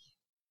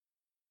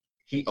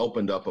he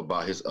opened up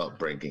about his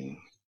upbringing,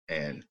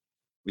 and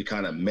we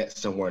kind of met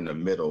somewhere in the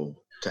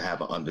middle to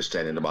have an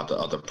understanding about the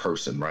other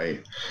person,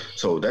 right?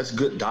 So that's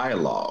good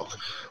dialogue.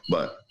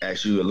 But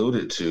as you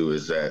alluded to,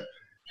 is that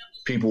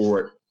people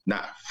were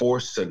not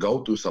forced to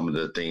go through some of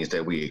the things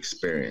that we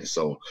experienced.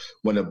 So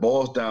when it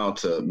boils down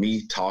to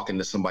me talking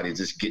to somebody,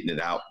 just getting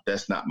it out,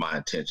 that's not my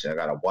intention. I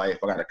got a wife,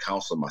 I got a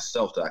counselor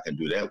myself that I can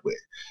do that with.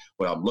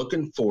 What I'm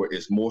looking for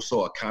is more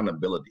so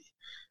accountability,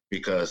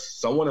 because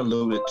someone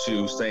alluded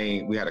to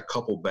saying we had a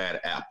couple bad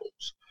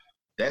apples.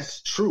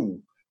 That's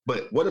true,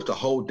 but what if the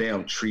whole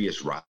damn tree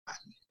is rotten?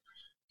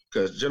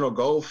 Because General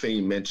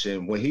Goldfein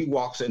mentioned when he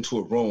walks into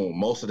a room,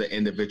 most of the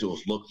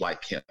individuals look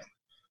like him.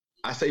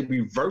 I say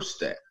reverse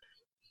that.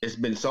 It's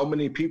been so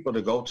many people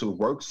to go to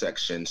work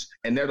sections,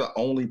 and they're the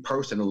only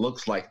person that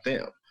looks like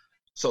them.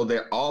 So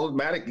they're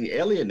automatically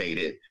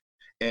alienated.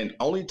 And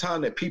only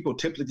time that people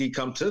typically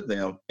come to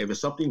them if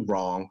it's something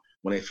wrong,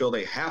 when they feel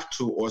they have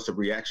to, or it's a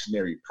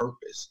reactionary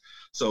purpose.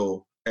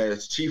 So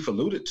as Chief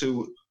alluded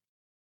to,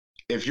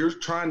 if you're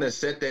trying to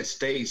set that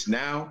stage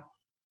now,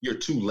 you're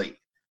too late.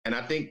 And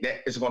I think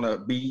that is going to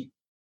be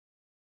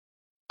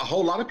a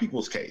whole lot of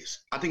people's case.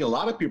 I think a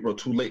lot of people are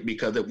too late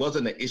because it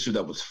wasn't an issue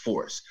that was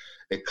forced.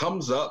 It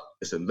comes up,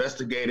 it's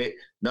investigated,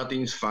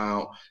 nothing's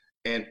found.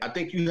 And I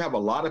think you have a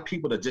lot of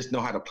people that just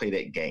know how to play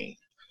that game,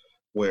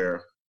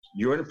 where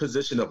you're in a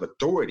position of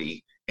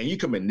authority and you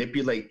can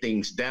manipulate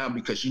things down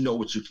because you know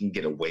what you can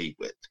get away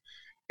with.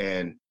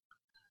 And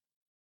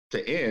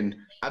to end,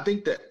 I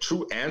think that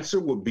true answer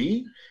would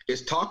be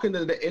is talking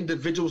to the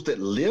individuals that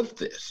live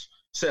this.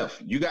 Seth,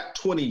 you got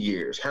 20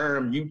 years.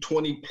 Herm, you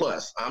 20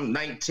 plus. I'm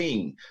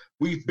 19.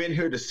 We've been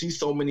here to see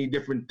so many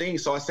different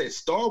things. So I said,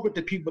 start with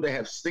the people that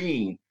have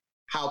seen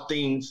how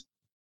things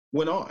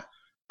went on.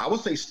 I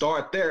would say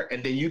start there,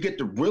 and then you get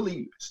to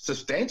really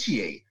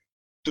substantiate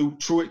through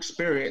true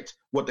experience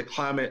what the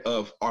climate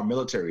of our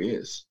military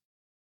is.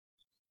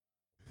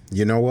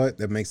 You know what?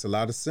 That makes a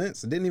lot of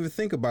sense. I didn't even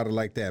think about it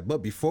like that. But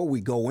before we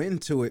go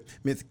into it,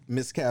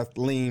 Miss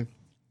Kathleen,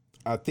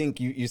 I think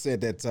you said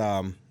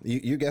that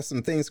you got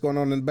some things going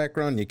on in the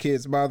background. Your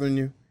kids bothering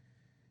you?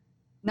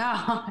 No,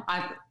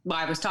 I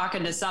was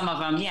talking to some of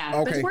them.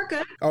 Yeah, okay. But we're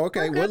good. Oh,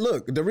 okay. We're good. Well,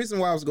 look, the reason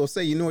why I was going to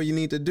say, you know what you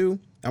need to do?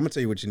 I'm going to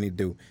tell you what you need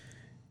to do.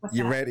 What's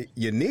You that? ready?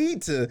 You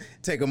need to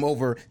take them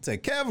over to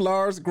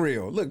Kevlar's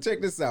Grill. Look,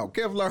 check this out.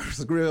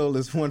 Kevlar's Grill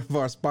is one of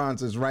our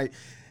sponsors, right?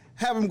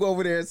 Have them go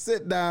over there,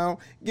 sit down,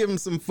 give them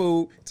some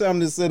food, tell them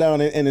to sit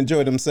down and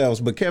enjoy themselves.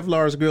 But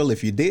Kevlar's Grill,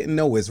 if you didn't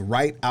know, is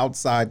right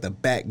outside the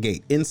back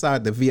gate,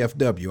 inside the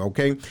VFW,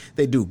 okay?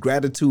 They do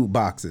gratitude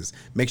boxes.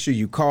 Make sure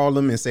you call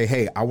them and say,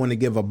 hey, I want to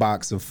give a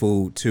box of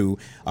food to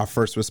our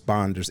first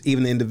responders,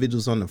 even the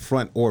individuals on the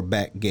front or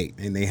back gate,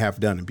 and they have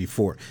done it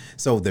before.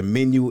 So the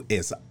menu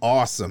is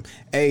awesome.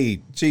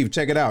 Hey, Chief,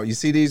 check it out. You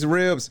see these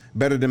ribs?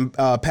 Better than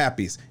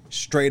Pappy's.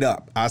 Straight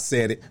up, I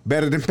said it,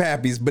 better than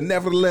Pappy's. But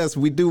nevertheless,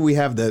 we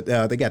have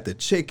they got the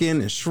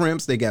chicken and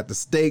shrimps, they got the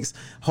steaks,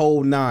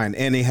 whole nine,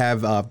 and they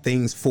have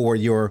things for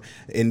your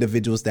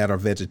individuals that are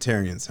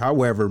vegetarians.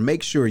 However,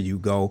 make sure you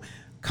go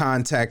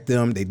contact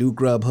them. They do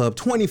Grubhub,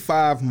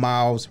 25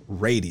 miles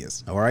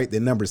radius. All right, the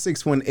number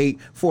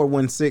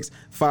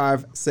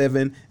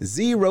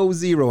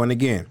 618-416-5700. And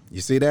again,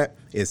 you see that?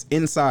 It's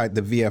inside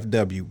the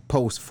VFW,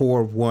 post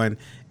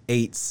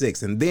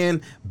 4186. And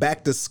then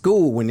back to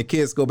school, when the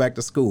kids go back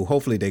to school,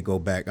 hopefully they go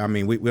back. I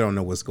mean, we don't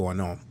know what's going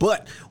on.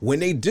 But when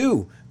they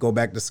do go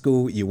back to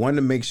school, you want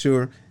to make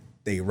sure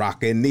they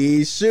rocking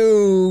these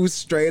shoes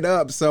straight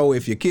up. So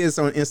if your kids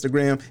on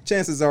Instagram,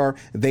 chances are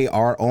they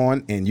are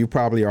on, and you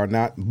probably are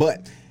not.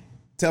 But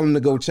tell them to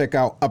go check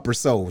out Upper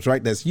Soles,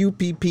 right? That's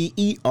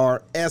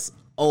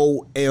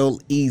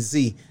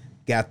UPPERSOLEZ.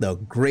 Got the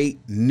great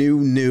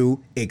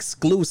new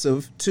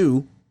exclusive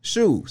to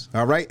shoes.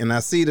 All right. And I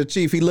see the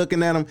Chief, he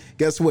looking at them.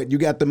 Guess what? You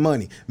got the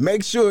money.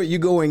 Make sure you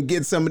go and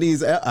get some of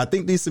these. I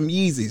think these some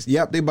Yeezys.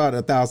 Yep. They bought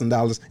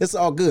 $1,000. It's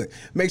all good.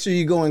 Make sure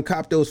you go and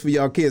cop those for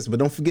y'all kids, but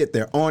don't forget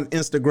they're on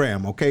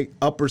Instagram. Okay.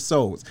 Upper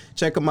Soles.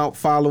 Check them out.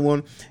 Follow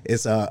him.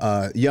 It's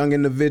a young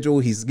individual.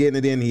 He's getting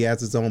it in. He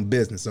has his own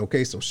business.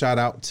 Okay. So shout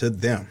out to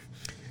them.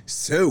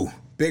 So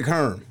Big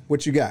Herm,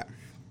 what you got?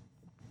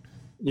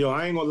 Yo,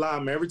 I ain't gonna lie,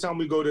 man. Every time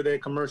we go to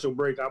that commercial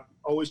break, I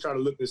always try to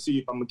look to see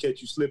if I'm gonna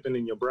catch you slipping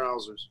in your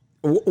browsers.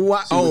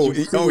 What? Oh,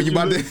 you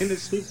about to?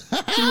 See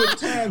what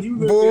tab you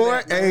Boy,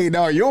 at, hey,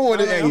 no, you don't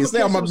want to. Hey,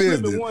 stay on my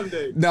business.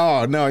 business.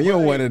 No, you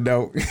don't want to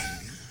know.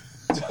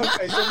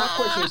 Okay, so my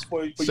question is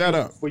for Shut you,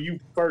 up. for you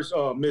first,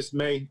 Miss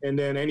May, and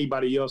then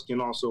anybody else can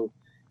also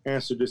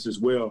answer this as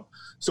well.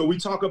 So we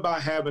talk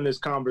about having this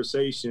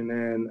conversation,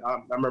 and I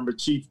remember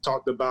Chief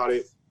talked about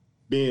it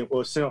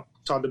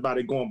talked about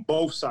it going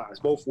both sides,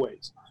 both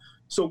ways.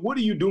 So what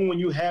do you do when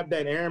you have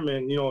that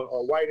airman, you know,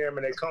 a white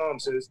airman that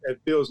comes and it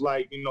feels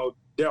like, you know,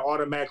 they're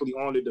automatically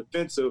on the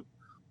defensive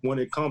when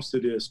it comes to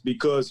this,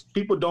 because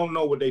people don't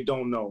know what they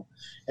don't know.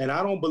 And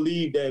I don't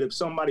believe that if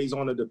somebody's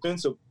on the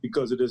defensive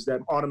because of this,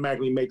 that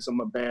automatically makes them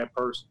a bad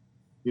person.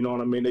 You know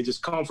what I mean? They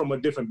just come from a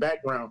different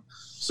background.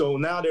 So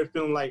now they're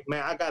feeling like,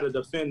 man, I got to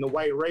defend the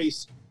white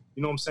race.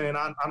 You know what I'm saying?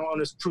 I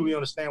don't truly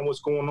understand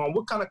what's going on.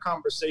 What kind of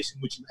conversation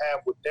would you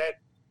have with that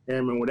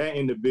airman, with that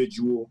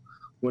individual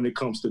when it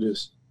comes to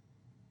this?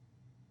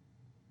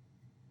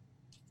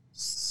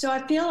 So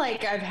I feel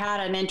like I've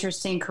had an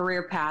interesting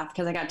career path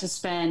because I got to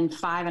spend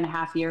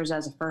 5.5 years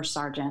as a first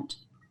sergeant.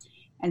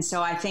 And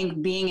so I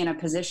think being in a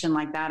position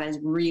like that has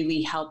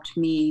really helped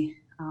me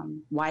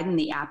widen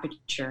the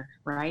aperture,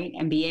 right?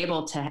 And be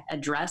able to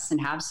address and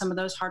have some of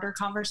those harder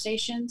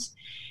conversations.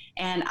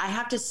 And I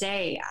have to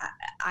say,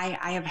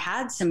 I have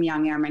had some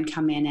young airmen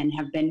come in and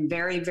have been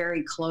very,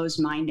 very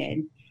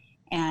closed-minded.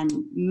 And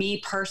me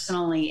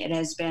personally, it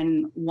has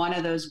been one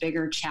of those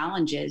bigger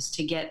challenges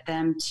to get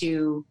them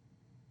to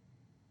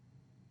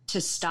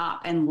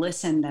stop and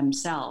listen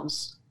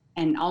themselves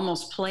and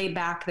almost play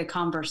back the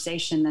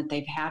conversation that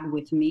they've had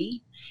with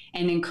me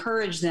and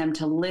encourage them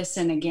to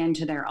listen again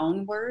to their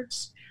own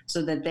words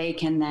so that they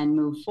can then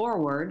move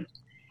forward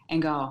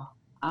and go,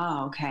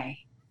 oh, okay.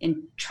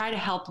 And try to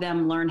help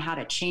them learn how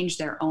to change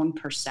their own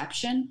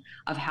perception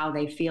of how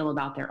they feel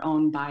about their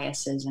own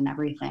biases and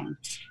everything.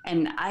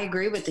 And I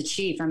agree with the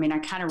chief. I mean, I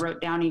kind of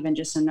wrote down even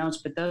just some notes,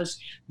 but those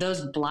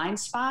blind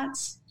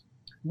spots,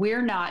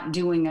 we're not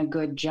doing a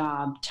good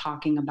job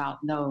talking about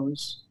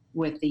those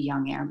with the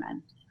young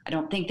airmen. I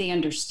don't think they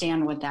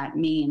understand what that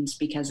means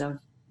because of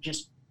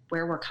just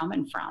where we're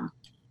coming from.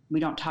 We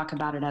don't talk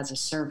about it as a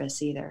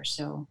service either.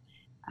 So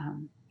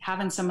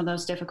having some of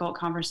those difficult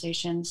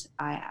conversations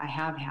I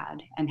have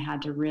had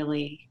to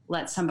really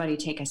let somebody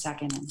take a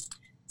second and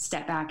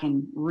step back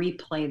and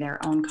replay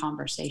their own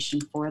conversation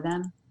for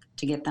them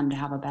to get them to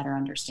have a better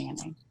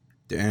understanding.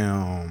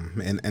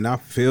 Damn. And I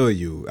feel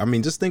you. I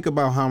mean, just think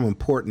about how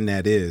important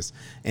that is.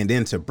 And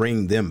then to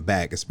bring them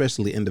back,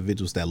 especially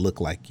individuals that look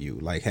like you,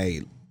 like,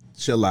 hey,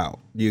 chill out.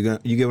 You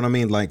get what I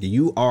mean? Like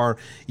you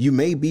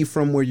may be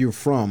from where you're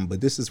from,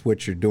 but this is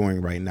what you're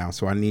doing right now.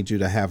 So I need you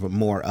to have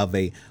more of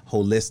a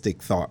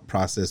holistic thought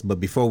process. But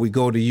before we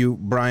go to you,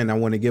 Brian, I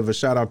want to give a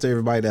shout out to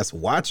everybody that's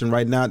watching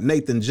right now.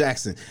 Nathan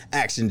Jackson,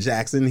 Action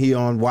Jackson, he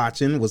on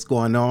watching. What's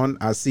going on?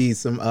 I see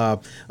some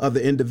other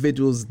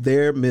individuals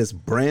there. Miss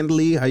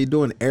Brandley, how you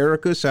doing?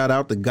 Erica, shout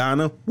out to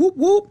Ghana. Whoop,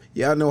 whoop.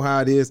 Y'all know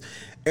how it is.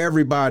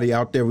 Everybody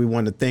out there, we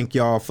want to thank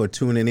y'all for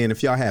tuning in.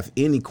 If y'all have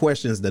any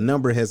questions, the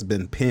number has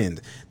been pinned.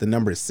 The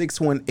number is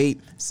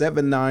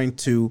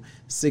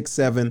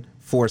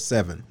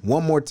 618-792-6747.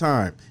 One more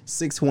time,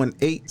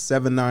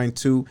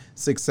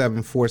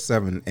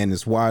 618-792-6747. And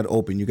it's wide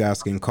open. You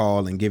guys can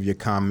call and give your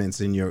comments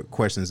and your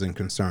questions and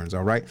concerns.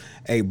 All right.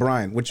 Hey,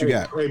 Brian, what you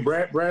got? Hey,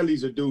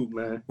 Bradley's a dude,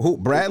 man. Who,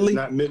 Bradley?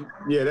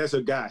 Yeah, that's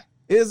a guy.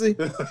 Is he?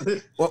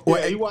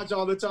 Yeah, he watch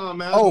all the time,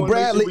 man. Oh,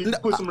 Bradley. We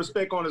put some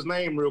respect on his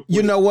name real quick.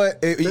 You know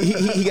what?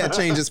 He got to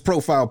change his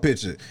profile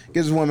picture.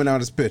 Get his woman out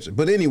his picture.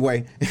 But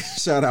anyway,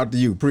 shout out to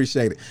you.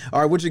 Appreciate it.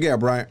 All right, what you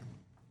got, Brian?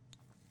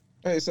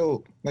 Hey,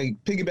 so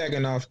like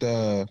piggybacking off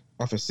the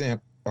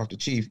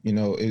chief, you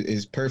know,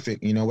 is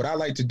perfect. You know, what I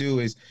like to do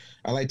is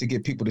I like to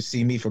get people to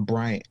see me for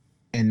Bryant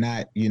and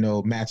not, you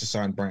know, Matt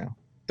Sergeant Brown.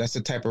 That's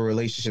the type of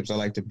relationships I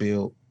like to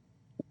build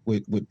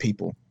with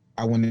people.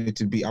 I want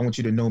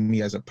you to know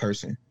me as a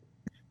person.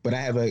 But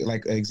I have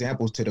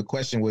examples to the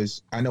question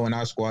was, I know in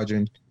our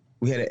squadron,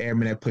 we had an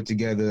airman that put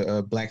together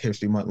a Black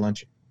History Month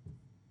luncheon.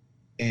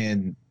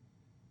 And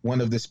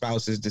one of the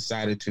spouses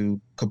decided to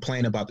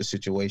complain about the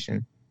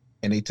situation.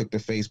 And they took to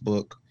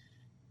Facebook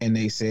and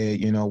they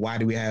said, you know, why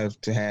do we have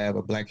to have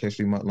a Black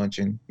History Month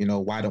luncheon? You know,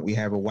 why don't we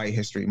have a White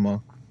History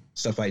Month?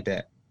 Stuff like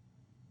that.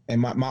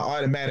 And my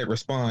automatic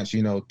response,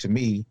 you know, to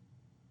me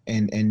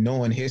and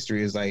knowing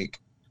history is like,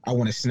 I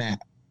want to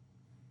snap.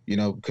 You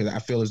know, because I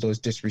feel as though it's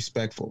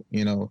disrespectful,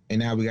 you know, and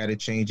now we got to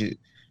change it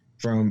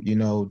from, you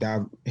know,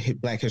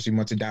 Black History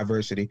Month to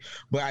diversity.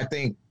 But I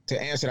think to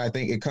answer that, I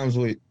think it comes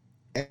with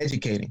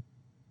educating,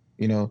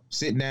 you know,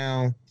 sitting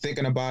down,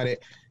 thinking about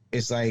it.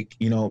 It's like,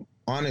 you know,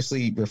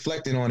 honestly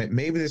reflecting on it.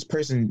 Maybe this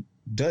person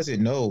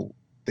doesn't know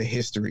the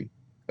history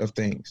of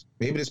things.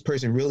 Maybe this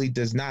person really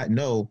does not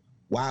know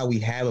why we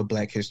have a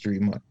Black History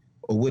Month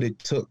or what it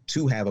took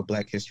to have a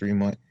Black History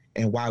Month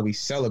and why we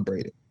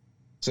celebrate it.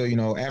 So, you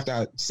know, after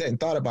I sat and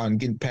thought about it and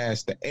getting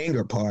past the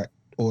anger part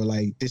or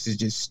like, this is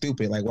just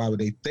stupid. Like, why would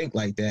they think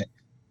like that?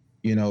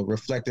 You know,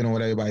 reflecting on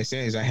what everybody's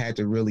saying is I had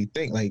to really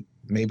think like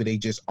maybe they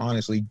just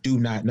honestly do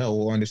not know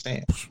or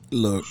understand.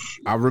 Look,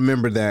 I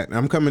remember that.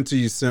 I'm coming to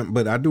you, Simp,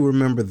 but I do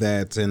remember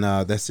that and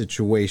that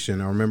situation.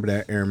 I remember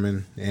that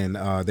airman and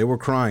they were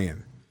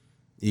crying.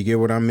 You get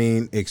what I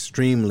mean?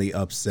 Extremely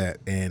upset.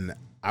 And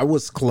I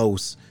was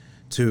close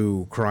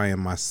to crying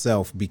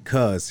myself,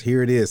 because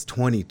here it is,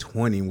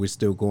 2020, and we're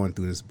still going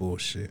through this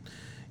bullshit.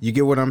 You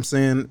get what I'm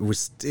saying? We're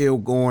still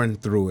going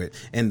through it.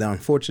 And the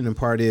unfortunate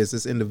part is,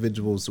 it's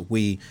individuals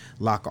we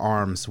lock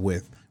arms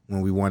with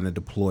when we want to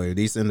deploy.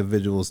 These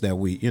individuals that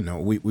we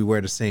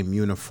wear the same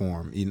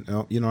uniform. You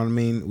know what I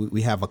mean?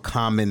 We have a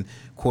common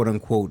quote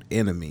unquote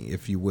enemy,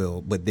 if you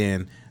will. But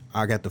then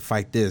I got to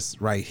fight this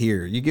right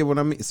here. You get what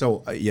I mean?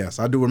 So yes,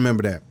 I do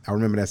remember that. I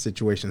remember that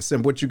situation.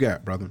 Sim, what you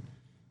got, brother?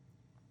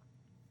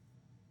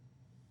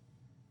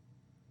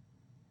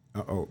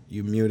 Uh-oh,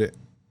 you muted.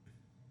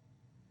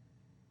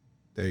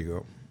 There you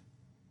go.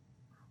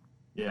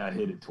 Yeah, I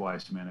hit it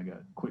twice, man. I got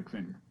a quick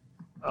finger.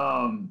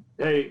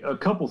 Hey, a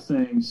couple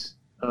things.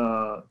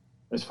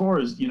 As far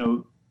as,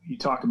 you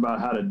talk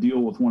about how to deal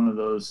with one of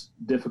those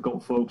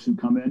difficult folks who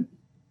come in.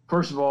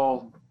 First of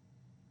all,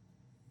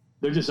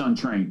 they're just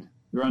untrained.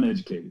 They're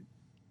uneducated.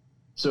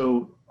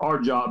 So our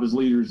job as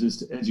leaders is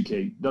to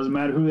educate. Doesn't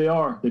matter who they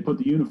are. They put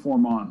the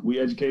uniform on. We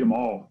educate them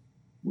all.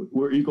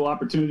 We're equal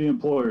opportunity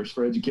employers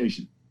for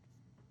education.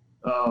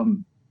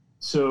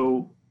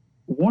 So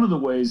one of the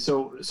ways,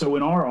 so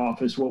in our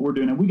office, what we're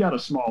doing, and we got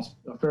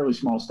a fairly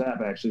small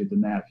staff actually at the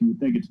NAF. You would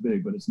think it's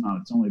big, but it's not.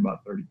 It's only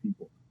about 30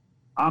 people.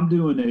 I'm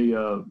doing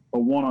a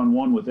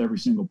one-on-one with every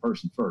single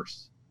person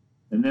first,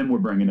 and then we're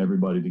bringing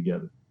everybody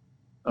together.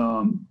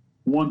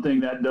 One thing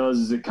that does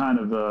is it kind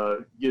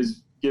of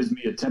gives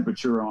me a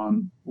temperature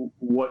on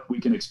what we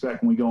can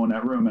expect when we go in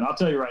that room. And I'll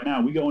tell you right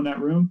now, we go in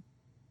that room,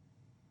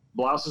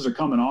 blouses are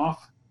coming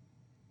off,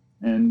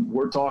 and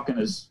we're talking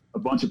as a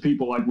bunch of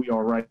people like we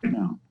are right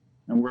now.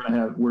 And we're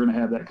gonna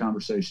have that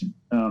conversation.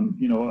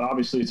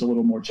 Obviously it's a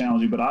little more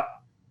challenging, but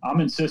I'm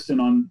insisting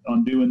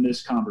on doing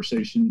this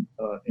conversation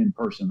in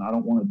person. I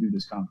don't want to do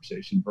this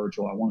conversation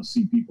virtual. I want to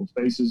see people's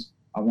faces.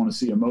 I want to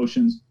see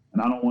emotions,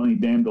 and I don't want any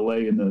damn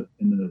delay in the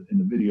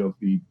video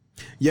feed.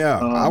 Yeah,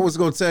 I was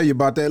gonna tell you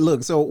about that.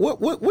 Look, so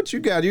what you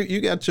got? You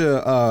got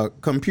your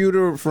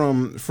computer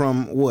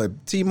from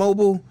what?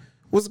 T-Mobile?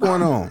 What's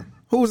going on?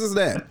 Whose is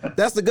that?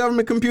 That's the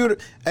government computer.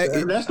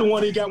 That's the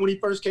one he got when he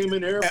first came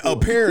in the airport.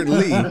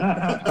 Apparently.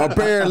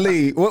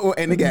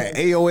 And they got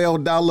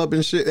AOL dial-up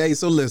and shit. Hey,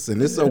 so listen,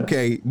 it's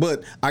okay.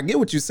 But I get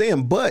what you're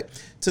saying. But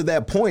to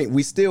that point,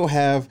 we still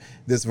have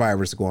this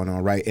virus going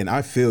on, right? And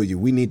I feel you.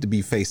 We need to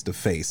be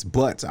face-to-face.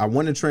 But I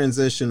want to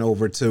transition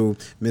over to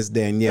Miss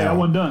Danielle. Yeah, I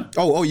wasn't done.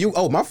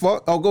 Oh, my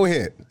fault. Oh, go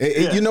ahead.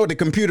 Yeah. The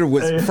computer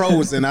was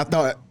frozen. I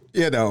thought,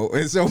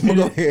 and so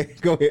go ahead.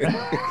 Go ahead.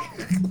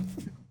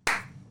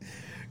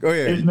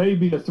 It may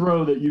be a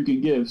throw that you can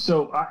give.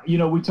 So,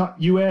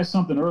 you asked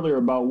something earlier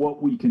about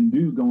what we can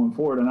do going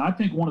forward. And I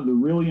think one of the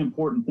really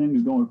important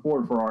things going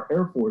forward for our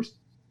Air Force,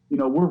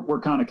 we're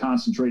kind of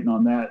concentrating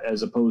on that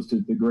as opposed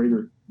to the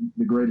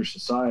greater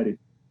society.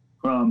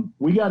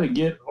 We got to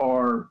get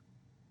our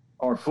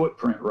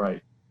footprint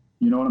right.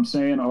 You know what I'm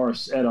saying?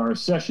 At our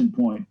accession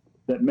point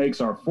that makes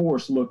our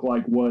force look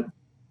like what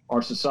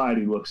our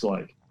society looks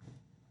like.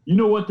 You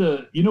know what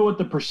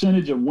the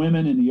percentage of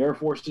women in the Air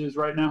Force is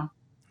right now?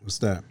 What's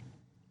that?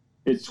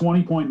 It's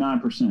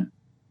 20.9%.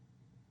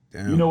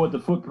 Damn. You know what the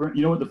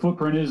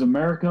footprint is,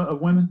 America,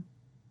 of women?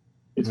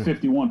 It's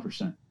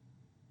 51%.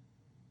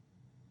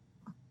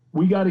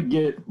 We got to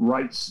get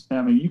rights.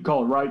 I mean, you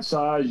call it right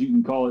size, you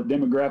can call it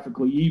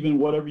demographically even,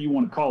 whatever you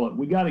want to call it.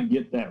 We got to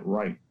get that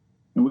right.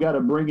 And we got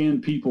to bring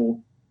in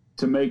people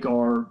to make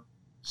our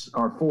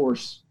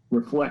force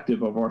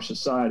reflective of our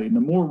society. And the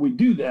more we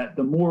do that,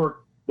 the more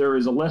there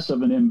is a less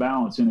of an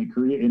imbalance, and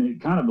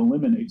it kind of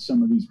eliminates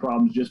some of these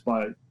problems just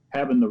by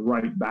having the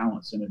right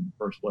balance in it in the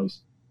first place.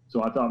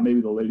 So I thought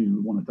maybe the lady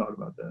would want to talk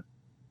about that.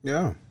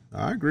 Yeah,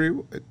 I agree.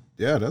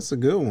 Yeah, that's a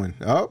good one.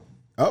 Up,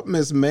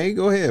 Miss May,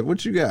 go ahead.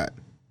 What you got?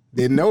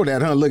 Didn't know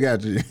that, huh? Look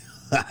at you.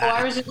 Well,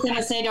 I was just going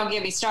to say, don't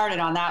get me started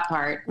on that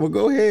part. Well,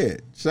 go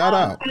ahead. Shout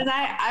out. Because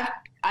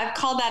I've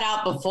called that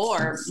out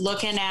before,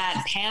 looking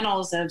at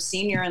panels of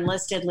senior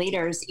enlisted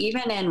leaders,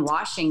 even in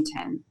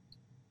Washington.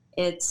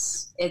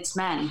 It's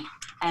men,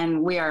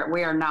 and we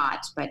are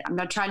not. But I'm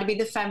not trying to be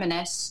the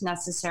feminist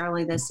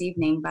necessarily this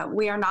evening, but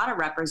we are not a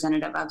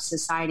representative of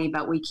society,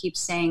 but we keep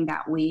saying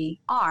that we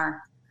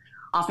are.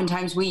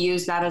 Oftentimes we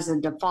use that as a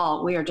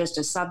default. We are just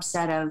a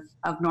subset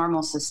of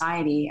normal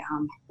society.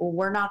 Well,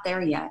 we're not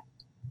there yet.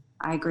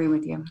 I agree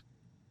with you.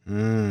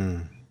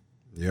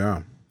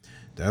 Yeah,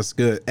 that's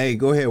good. Hey,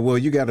 go ahead. Well,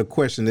 you got a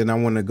question, then I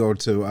want to go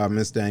to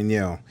Miss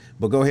Danielle.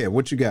 But go ahead.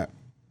 What you got?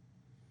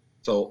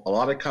 So a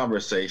lot of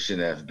conversation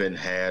have been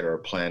had or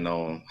planned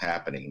on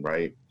happening,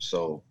 right?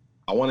 So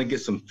I want to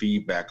get some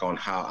feedback on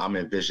how I'm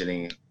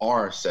envisioning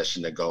our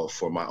session to go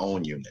for my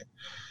own unit.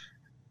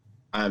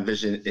 I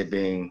envision it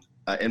being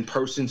an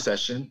in-person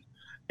session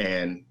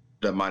and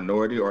the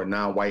minority or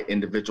non-white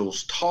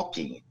individuals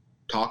talking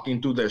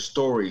through their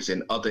stories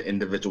and other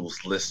individuals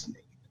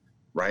listening,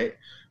 right?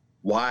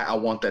 Why I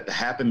want that to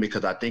happen,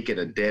 because I think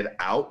it'll dead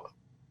out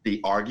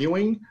the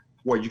arguing,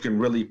 where you can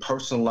really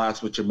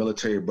personalize with your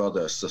military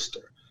brother or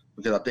sister.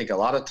 Because I think a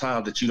lot of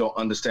times that you don't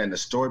understand the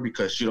story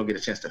because you don't get a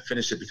chance to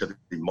finish it because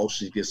the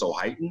emotions get so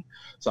heightened.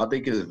 So I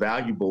think it is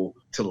valuable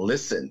to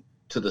listen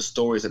to the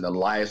stories and the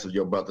lives of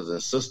your brothers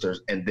and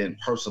sisters, and then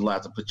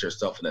personalize and put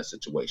yourself in that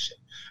situation.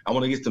 I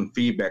want to get some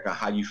feedback on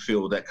how you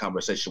feel that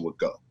conversation would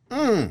go.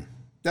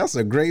 That's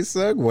a great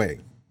segue.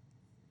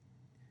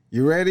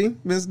 You ready,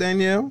 Miss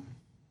Danielle?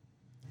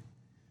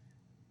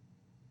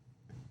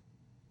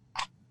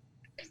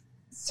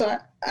 So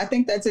I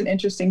think that's an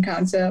interesting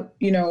concept,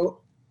 you know,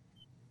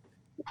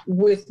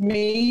 with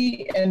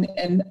me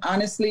and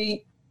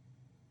honestly,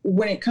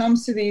 when it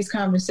comes to these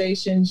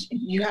conversations,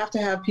 you have to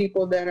have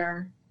people that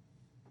are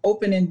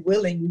open and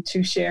willing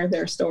to share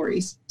their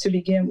stories to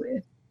begin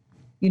with,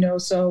 you know.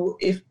 So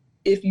if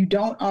you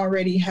don't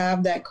already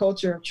have that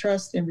culture of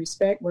trust and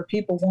respect where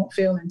people won't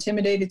feel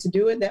intimidated to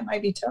do it, that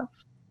might be tough.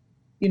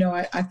 You know,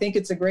 I think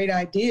it's a great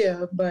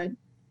idea, but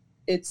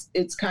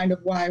it's kind of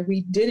why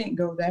we didn't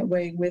go that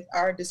way with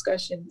our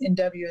discussion in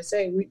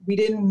WSA. We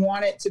didn't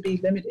want it to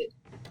be limited.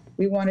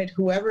 We wanted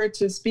whoever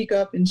to speak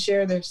up and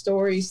share their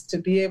stories to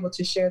be able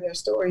to share their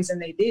stories,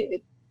 and they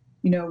did.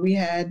 You know, we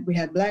had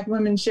Black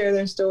women share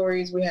their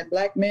stories, we had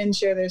Black men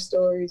share their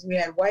stories, we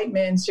had white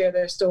men share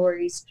their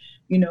stories,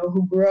 you know,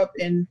 who grew up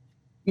in,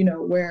 you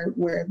know, where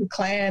the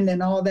Klan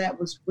and all that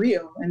was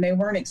real, and they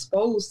weren't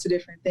exposed to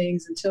different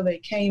things until they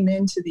came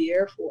into the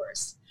Air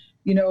Force.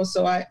 You know,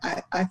 so I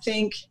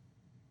think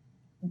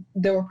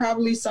there were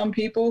probably some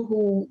people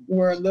who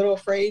were a little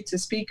afraid to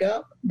speak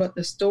up, but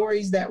the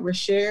stories that were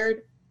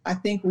shared, I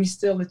think we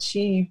still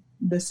achieved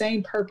the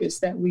same purpose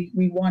that we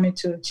wanted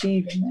to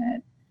achieve in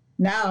that.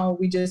 Now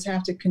we just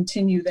have to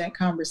continue that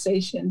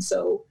conversation.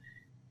 So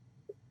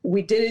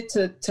we did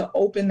it to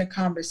open the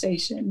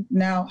conversation.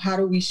 Now, how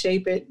do we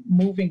shape it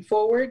moving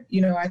forward?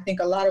 You know, I think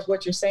a lot of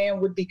what you're saying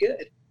would be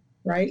good,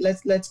 right?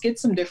 Let's get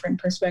some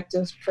different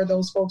perspectives for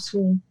those folks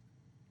who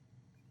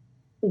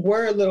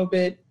were a little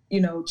bit,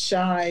 you know,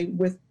 shy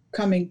with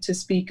coming to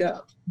speak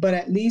up, but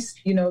at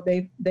least, you know,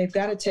 they've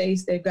got a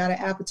taste, they've got an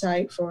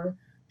appetite for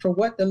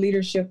what the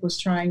leadership was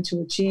trying to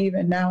achieve.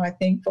 And now I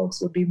think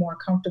folks would be more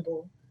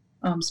comfortable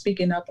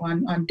speaking up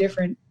on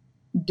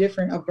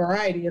a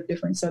variety of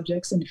different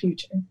subjects in the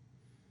future.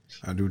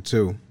 I do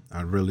too.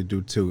 I really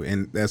do too.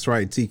 And that's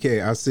right,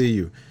 TK, I see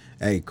you.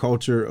 Hey,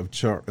 culture of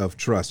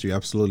trust. You're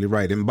absolutely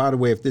right. And by the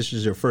way, if this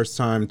is your first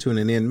time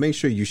tuning in, make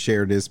sure you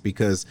share this,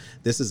 because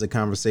this is a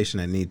conversation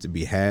that needs to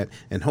be had.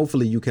 And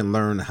hopefully you can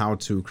learn how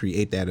to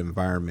create that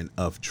environment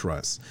of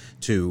trust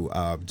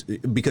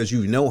because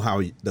you know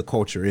how the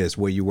culture is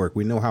where you work.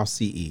 We know how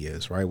CE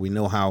is, right? We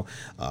know how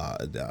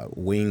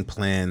wing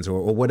plans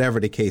or whatever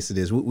the case it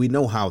is. We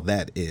know how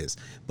that is.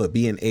 But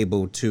being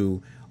able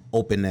to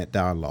open that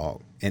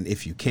dialogue. And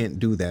if you can't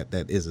do that,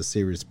 that is a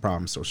serious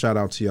problem. So shout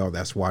out to y'all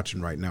that's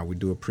watching right now. We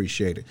do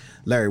appreciate it.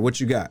 Larry, what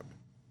you got?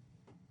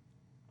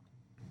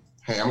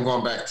 Hey, I'm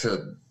going back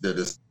to the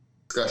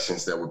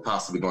discussions that we're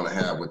possibly going to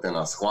have within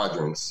our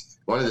squadrons.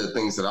 One of the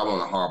things that I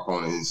want to harp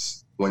on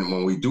is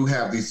when we do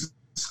have these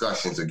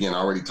discussions, again, I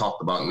already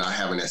talked about not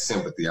having that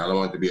sympathy. I don't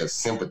want it to be a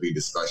sympathy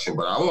discussion,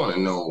 but I want to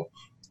know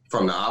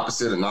from the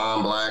opposite of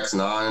non-blacks,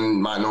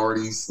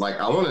 non-minorities, like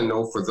I want to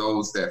know for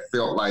those that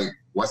felt like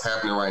what's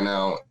happening right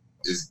now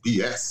is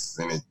BS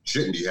and it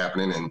shouldn't be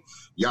happening and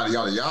yada,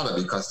 yada,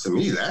 yada, because to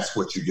me, that's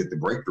what you get the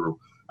breakthrough.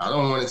 I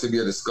don't want it to be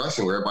a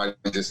discussion where everybody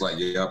just like,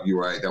 yep, you're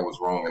right, that was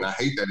wrong. And I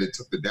hate that it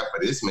took the death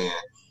of this man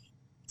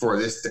for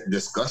this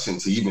discussion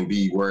to even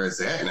be where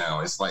it's at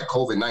now. It's like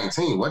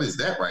COVID-19. What is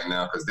that right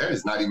now? Because that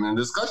is not even a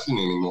discussion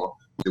anymore,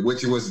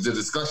 which was the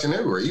discussion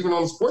everywhere. Even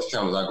on the sports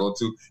channels I go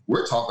to,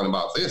 we're talking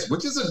about this,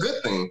 which is a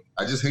good thing.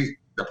 I just hate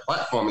the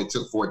platform it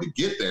took for it to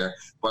get there.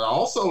 But I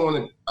also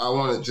want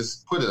to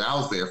just put it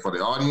out there for the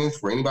audience,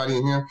 for anybody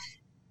in here.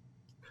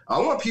 I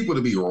want people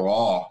to be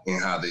raw in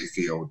how they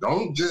feel.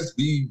 Don't just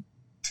be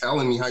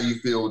telling me how you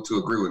feel to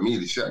agree with me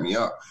to shut me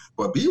up,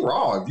 but be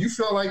raw. If you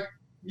feel like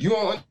you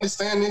don't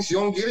understand this, you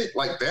don't get it,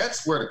 like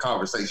that's where the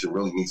conversation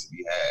really needs to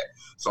be had.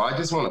 So I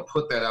just want to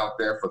put that out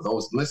there for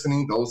those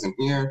listening, those in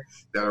here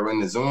that are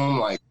in the Zoom,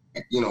 like,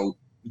 you know,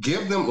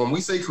 give them, when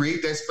we say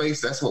create that space,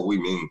 that's what we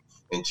mean.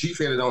 And Chief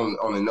hit it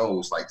on the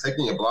nose, like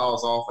taking your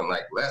blouse off and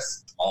like,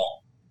 let's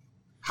talk.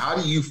 How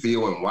do you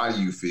feel and why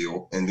do you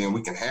feel? And then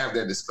we can have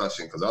that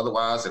discussion, because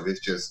otherwise, if it's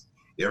just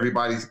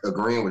everybody's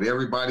agreeing with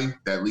everybody,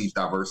 that leaves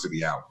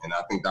diversity out. And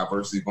I think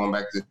diversity, going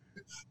back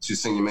to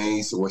Senior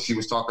Mays, what she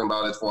was talking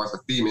about as far as the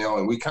female,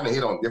 and we kind of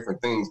hit on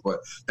different things, but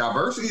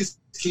diversity is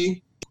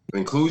key,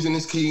 inclusion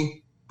is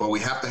key, but we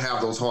have to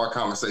have those hard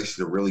conversations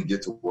to really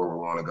get to where we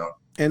want to go.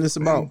 And it's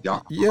about,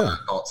 yeah.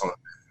 Thoughts on it.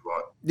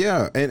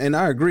 Yeah, and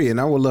I agree, and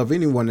I would love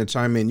anyone to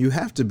chime in. You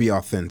have to be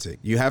authentic.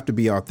 You have to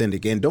be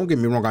authentic. And don't get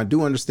me wrong, I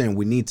do understand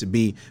we need to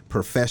be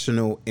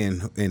professional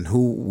in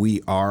who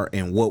we are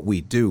and what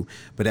we do.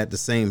 But at the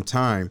same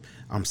time,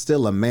 I'm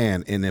still a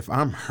man. And if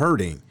I'm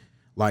hurting,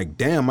 like,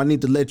 damn, I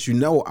need to let you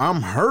know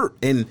I'm hurt.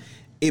 And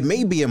it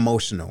may be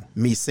emotional,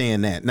 me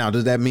saying that. Now,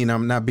 does that mean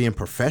I'm not being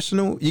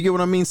professional? You get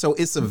what I mean? So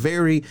it's a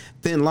very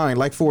thin line.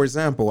 Like, for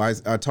example, I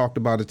talked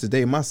about it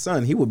today. My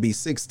son, he will be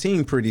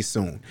 16 pretty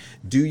soon.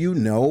 Do you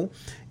know,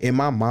 in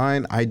my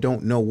mind, I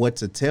don't know what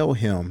to tell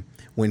him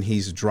when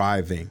he's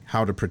driving,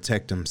 how to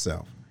protect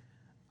himself.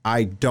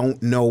 I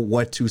don't know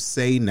what to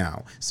say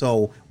now.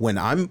 So when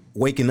I'm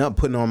waking up,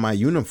 putting on my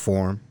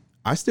uniform,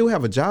 I still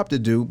have a job to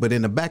do, but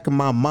in the back of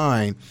my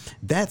mind,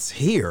 that's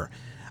here.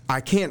 I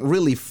can't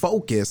really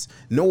focus,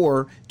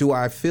 nor do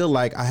I feel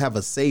like I have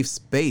a safe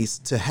space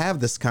to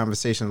have this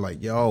conversation.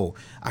 Like, yo,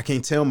 I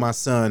can't tell my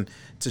son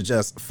to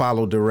just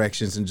follow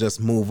directions and just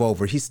move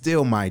over. He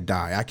still might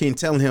die. I can't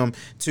tell him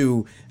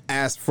to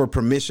ask for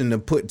permission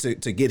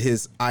to get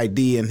his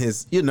ID and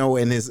his,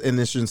 and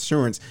his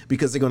insurance,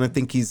 because they're going to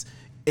think he's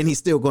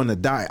still going to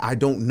die. I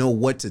don't know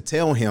what to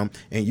tell him.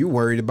 And you're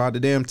worried about the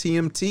damn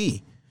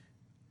TMT.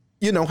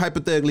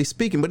 Hypothetically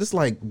speaking, but it's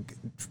like,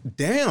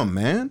 damn,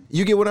 man,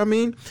 you get what I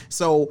mean?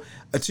 So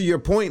to your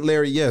point,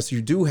 Larry, yes,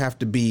 you do have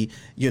to be,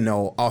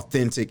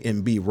 authentic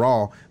and be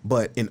raw.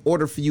 But in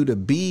order for you to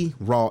be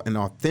raw and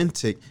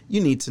authentic, you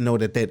need to know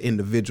that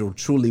individual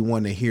truly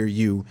want to hear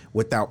you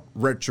without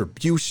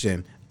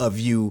retribution of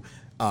you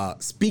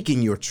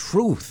speaking your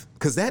truth,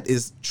 because that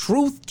is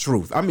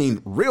truth. I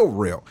mean,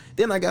 real.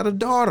 Then I got a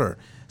daughter.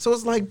 So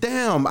it's like,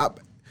 damn,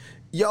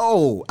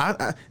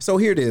 so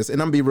here it is,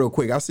 and I'm gonna be real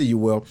quick. I'll see you,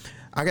 Will.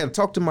 I got to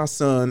talk to my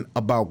son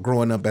about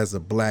growing up as a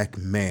black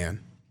man.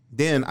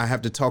 Then I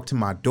have to talk to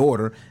my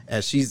daughter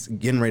as she's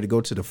getting ready to go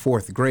to the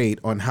 4th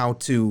grade on how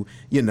to,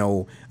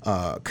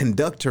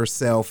 conduct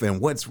herself and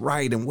what's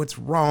right and what's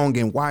wrong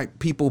and why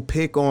people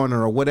pick on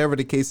her or whatever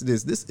the case it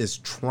is. This is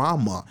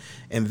trauma.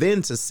 And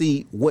then to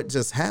see what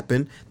just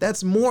happened,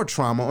 that's more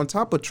trauma on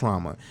top of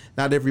trauma.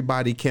 Not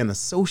everybody can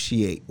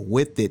associate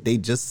with it. They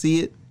just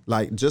see it.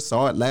 Like, just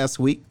saw it last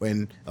week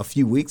and a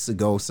few weeks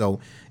ago,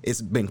 so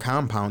it's been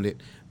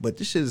compounded. But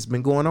this shit has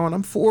been going on.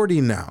 I'm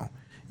 40 now.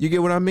 You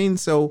get what I mean?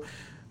 So,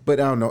 but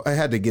I don't know. I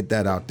had to get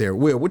that out there.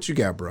 Will, what you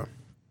got, bro?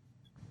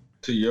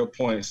 To your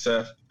point,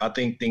 Seth, I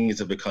think things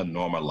have become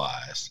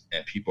normalized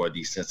and people are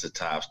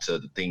desensitized to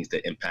the things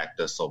that impact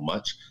us so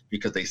much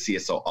because they see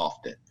it so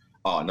often.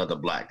 Oh, another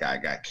black guy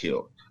got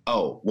killed.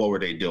 Oh, what were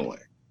they doing?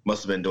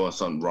 Must have been doing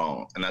something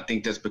wrong. And I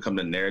think that's become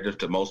the narrative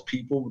to most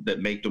people that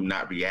make them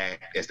not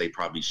react as they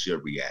probably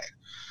should react.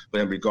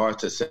 But in regards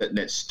to setting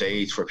that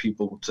stage for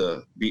people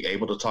to be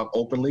able to talk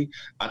openly,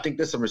 I think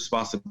that's a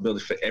responsibility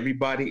for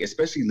everybody,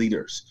 especially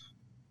leaders,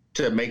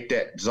 to make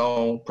that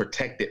zone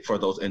protected for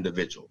those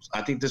individuals.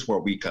 I think this is where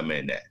we come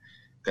in at.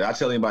 Because I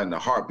tell anybody in a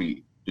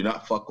heartbeat, do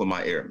not fuck with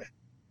my airmen.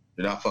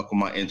 Do not fuck with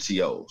my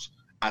NCOs.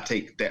 I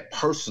take that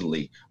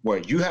personally, where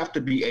you have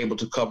to be able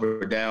to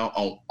cover down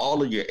on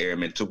all of your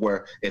airmen to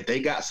where if they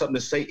got something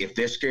to say, if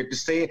they're scared to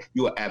say it,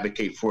 you will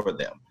advocate for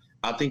them.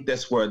 I think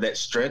that's where that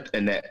strength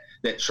and that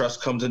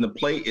trust comes into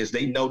play, is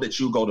they know that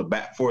you go to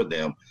bat for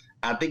them.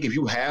 I think if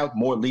you have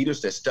more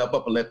leaders that step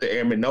up and let the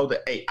airmen know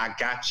that, hey, I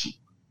got you,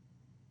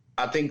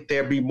 I think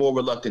they'll be more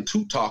reluctant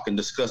to talk and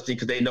discuss things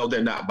because they know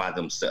they're not by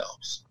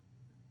themselves.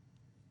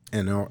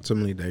 And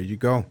ultimately, there you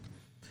go.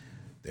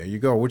 What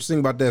you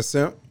think about that,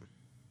 Simp?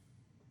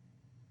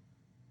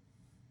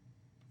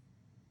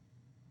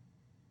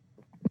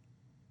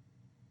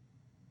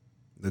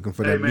 Looking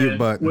for that mute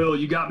button. Will,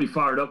 you got me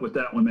fired up with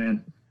that one,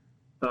 man.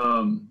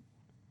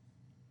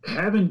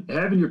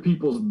 Having your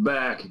people's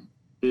back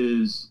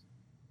is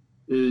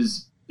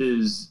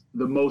the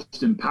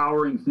most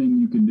empowering thing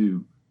you can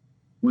do.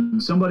 When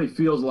somebody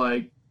feels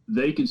like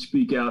they can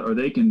speak out or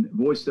they can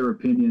voice their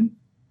opinion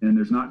and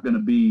there's not going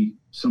to be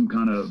some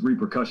kind of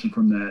repercussion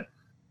from that,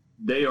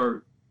 they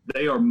are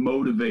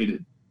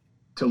motivated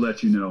to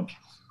let you know.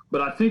 But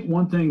I think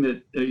one thing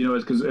that,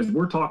 is because as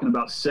we're talking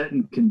about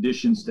setting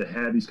conditions to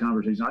have these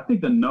conversations, I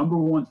think the number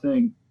one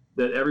thing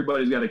that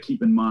everybody's got to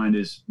keep in mind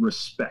is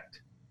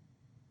respect.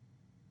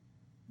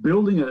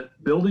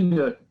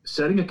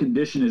 Setting a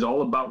condition is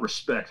all about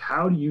respect.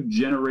 How do you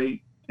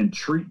generate and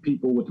treat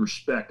people with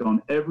respect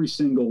on every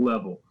single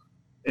level?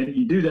 And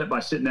you do that by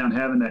sitting down,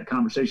 having that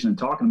conversation and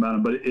talking about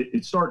them. But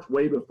it starts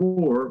way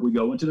before we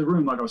go into the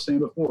room, like I was saying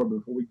before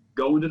we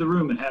go into the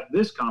room and have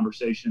this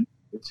conversation.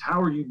 It's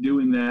how are you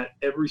doing that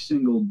every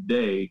single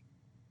day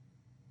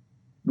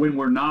when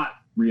we're not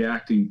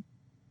reacting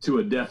to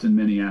a death in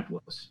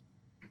Minneapolis?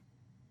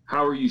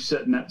 How are you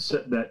setting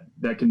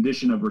that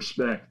condition of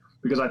respect?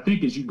 Because I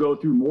think as you go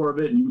through more of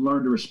it and you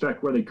learn to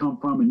respect where they come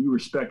from and you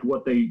respect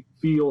what they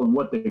feel and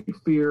what they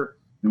fear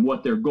and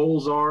what their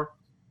goals are,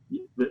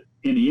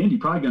 in the end, you're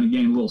probably going to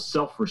gain a little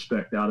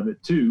self-respect out of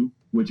it too,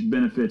 which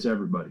benefits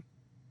everybody.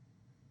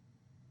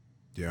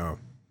 Yeah.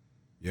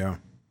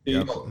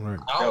 Right.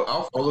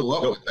 I'll follow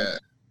up with that.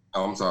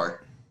 Oh, I'm sorry.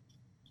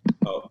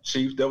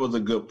 Chief, that was a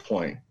good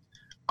point.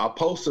 I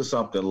posted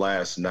something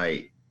last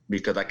night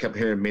because I kept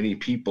hearing many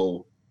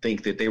people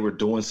think that they were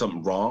doing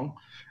something wrong.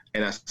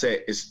 And I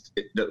said,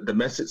 the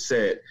message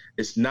said,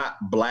 it's not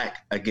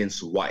black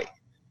against white.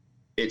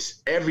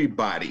 It's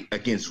everybody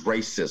against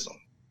racism.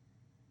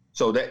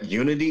 So that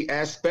unity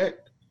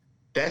aspect,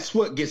 that's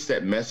what gets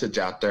that message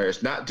out there.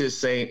 It's not just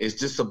saying it's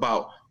just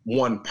about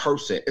one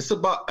person. It's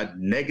about a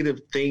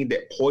negative thing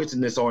that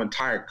poisons our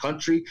entire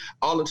country,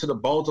 all into the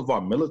bones of our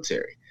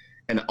military.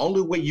 And the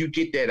only way you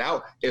get that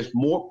out is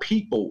more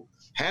people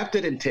have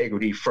that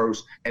integrity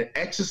first, and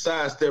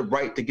exercise their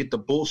right to get the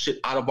bullshit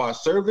out of our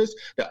service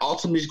that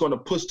ultimately is going to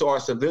push to our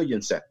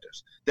civilian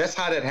sectors. That's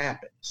how that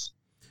happens.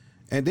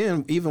 And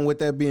then, even with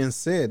that being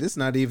said, it's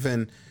not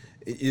even,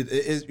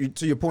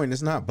 to your point,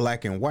 it's not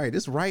black and white.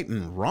 It's right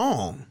and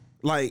wrong.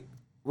 Like,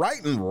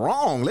 right and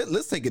wrong.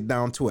 Let's take it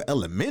down to an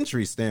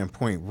elementary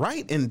standpoint.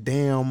 Right and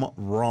damn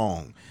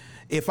wrong.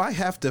 If I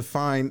have to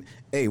find,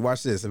 hey,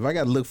 watch this. If I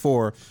got to look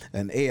for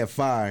an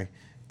AFI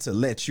to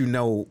let you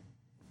know,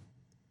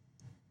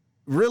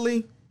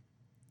 really?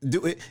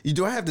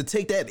 Do I have to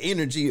take that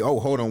energy? Oh,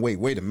 hold on,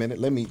 wait a minute.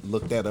 Let me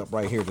look that up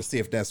right here to see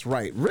if that's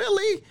right.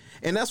 Really?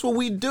 And that's what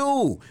we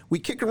do. We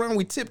kick around,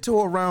 we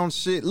tiptoe around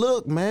shit.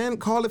 Look, man,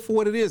 call it for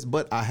what it is.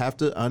 But I have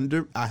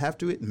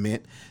to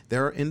admit,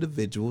 there are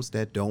individuals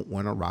that don't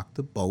want to rock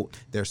the boat.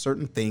 There are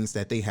certain things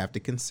that they have to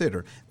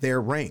consider.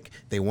 Their rank.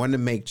 They want to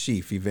make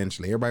chief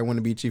eventually. Everybody want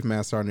to be Chief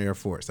Master Sergeant Air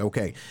Force.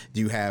 Okay.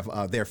 Do you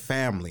have their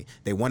family?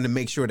 They want to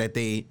make sure that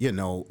they,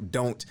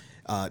 don't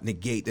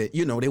negate that,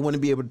 they want to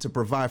be able to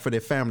provide for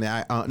their family.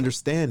 I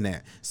understand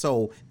that.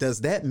 So does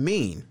that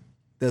mean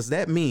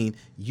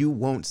you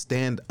won't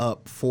stand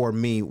up for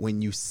me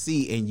when you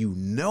see and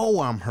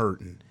I'm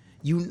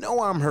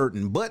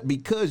hurting, but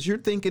because you're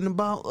thinking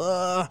about,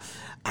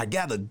 I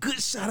got a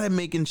good shot at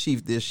making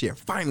chief this year.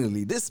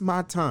 Finally, this is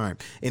my time.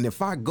 And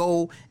if I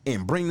go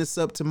and bring this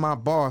up to my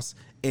boss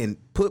and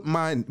put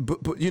my,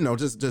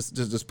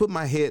 just put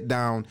my head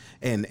down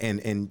and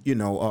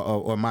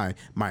or my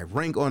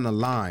rank on the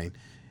line,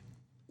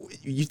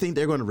 you think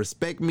they're going to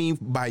respect me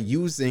by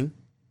using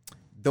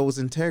those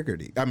the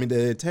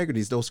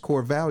integrities, those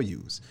core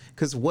values?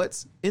 Because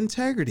what's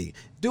integrity?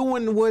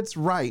 Doing what's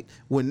right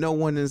when no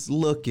one is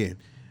looking.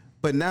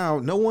 But now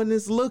no one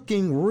is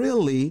looking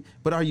really,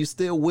 but are you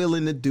still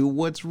willing to do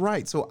what's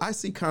right? So I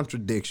see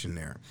contradiction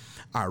there.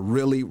 I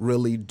really,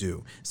 really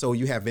do. So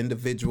you have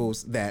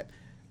individuals that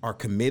are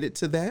committed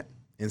to that,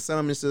 and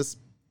some it's just,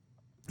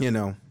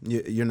 you're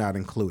not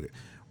included.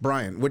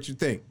 Brian, what you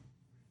think?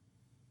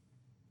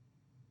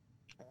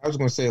 I was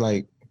gonna say,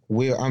 like,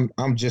 Will,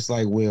 I'm just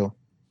like Will.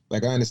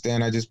 Like, I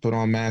understand I just put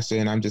on master,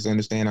 and I'm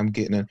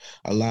getting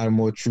a lot of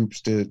more troops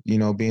to,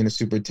 being a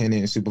superintendent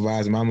and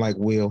supervisor. I'm like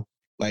Will,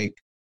 like,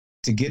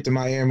 to get to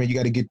my airman, you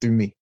got to get through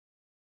me.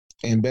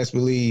 And best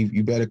believe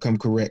you better come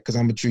correct, because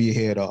I'm going to chew your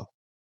head off.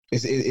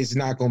 It's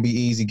not going to be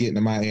easy getting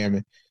to my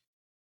airman.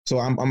 So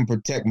I'm going to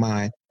protect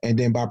mine. And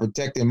then by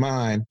protecting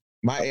mine,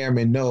 my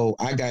airmen know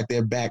I got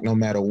their back no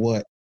matter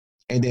what.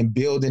 And then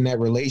building that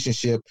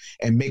relationship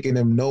and making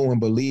them know and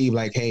believe,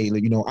 like, hey,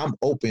 I'm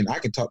open. I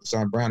can talk to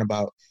Sergeant Brown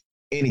about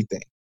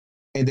anything.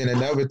 And then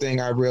another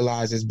thing I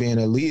realized as being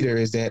a leader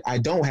is that I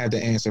don't have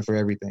the answer for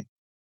everything.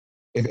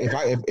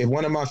 If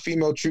one of my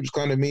female troops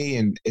come to me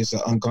and it's an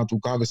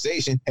uncomfortable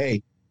conversation,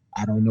 hey,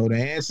 I don't know the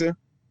answer,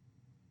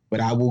 but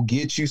I will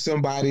get you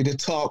somebody to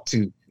talk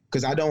to,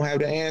 because I don't have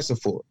the answer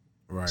for it.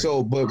 Right.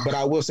 So, but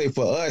I will say,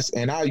 for us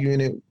and our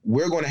unit,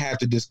 we're going to have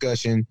the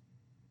discussion,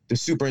 the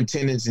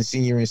superintendents and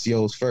senior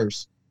NCOs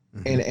first.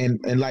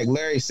 Mm-hmm. And like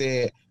Larry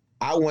said,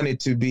 I want it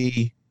to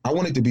be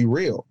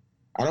real.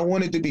 I don't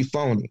want it to be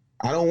phony.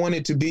 I don't want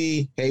it to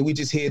be, hey, we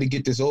just here to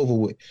get this over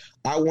with.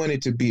 I want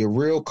it to be a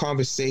real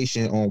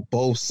conversation on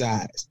both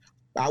sides.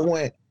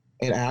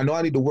 And I know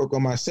I need to work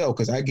on myself,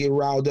 because I get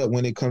riled up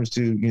when it comes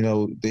to,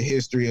 the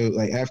history of,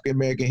 like,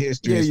 African-American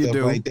history and stuff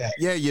like that.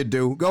 Yeah, you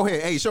do. Go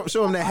ahead. Hey, show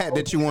him that hat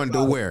that you wanted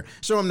to wear.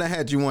 Show him that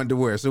hat you wanted to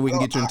wear so we can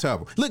get you in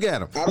trouble. Look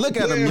at him. Look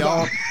at him,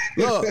 y'all.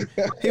 Look,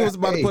 he was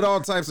about to put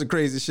all types of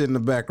crazy shit in the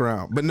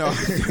background. But no,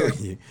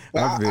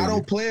 I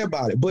don't play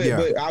about it. But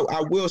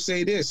I will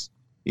say this.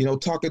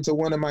 Talking to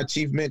one of my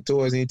chief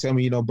mentors, and he tell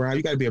me, Brown,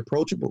 you got to be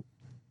approachable.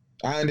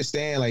 I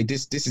understand, like,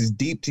 this is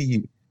deep to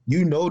you.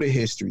 You know the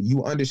history.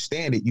 You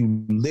understand it.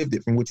 You lived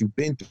it from what you've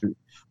been through.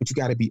 But you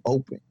got to be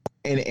open.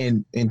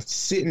 And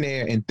sitting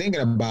there and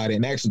thinking about it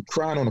and actually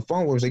crying on the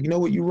phone, where it's like, you know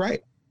what, you're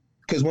right.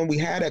 Because when we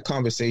had that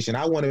conversation,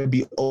 I want to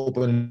be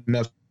open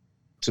enough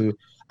to,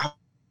 I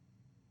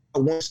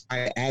want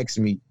somebody to ask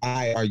me,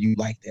 why are you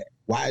like that?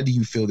 Why do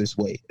you feel this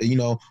way?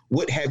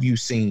 What have you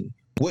seen?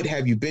 What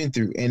have you been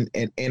through? And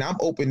I'm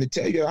open to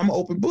tell you, I'm an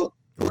open book.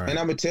 Right. And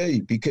I'm going to tell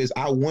you, because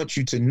I want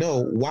you to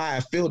know why I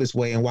feel this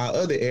way and why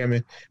other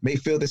airmen may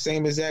feel the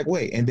same exact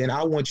way. And then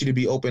I want you to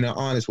be open and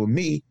honest with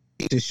me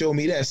to show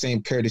me that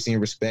same courtesy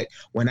and respect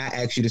when I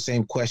ask you the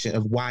same question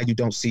of why you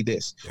don't see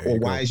this, or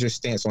why is your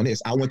stance on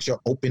this. I want your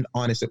open,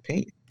 honest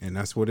opinion. And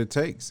that's what it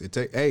takes.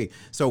 Hey,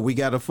 so we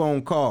got a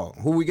phone call.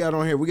 Who we got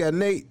on here? We got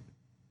Nate.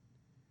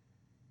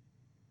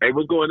 Hey,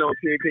 what's going on,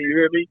 Ken? Can you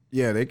hear me?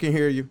 Yeah, they can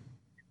hear you.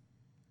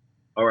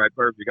 All right,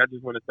 perfect. I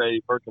just want to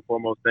say, first and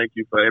foremost, thank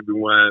you for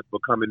everyone for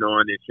coming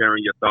on and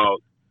sharing your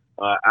thoughts.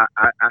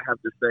 I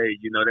have to say,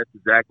 that's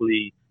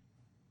exactly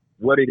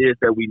what it is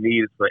that we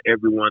need, is for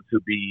everyone to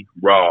be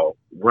raw.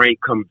 Rank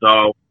comes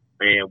off,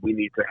 and we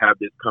need to have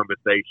this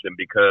conversation,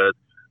 because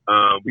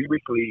we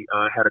recently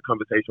had a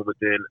conversation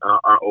within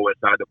our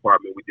OSI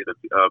department. We did a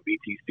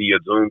VTC,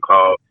 a Zoom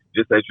call,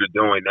 just as you're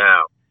doing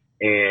now,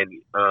 and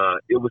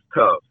it was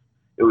tough.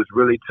 It was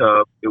really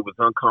tough. It was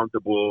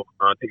uncomfortable.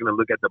 Taking a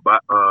look at the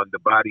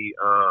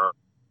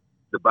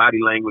body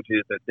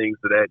languages and things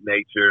of that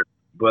nature.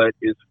 But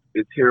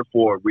it's here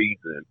for a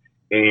reason.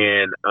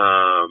 And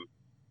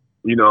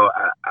you know,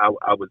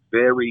 I was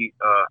very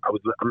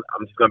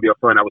I'm just gonna be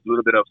upfront. I was a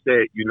little bit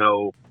upset, you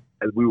know,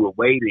 as we were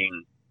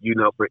waiting, you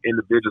know, for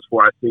individuals,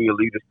 for our senior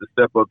leaders to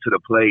step up to the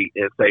plate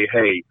and say,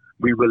 hey,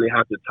 we really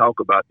have to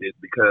talk about this,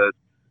 because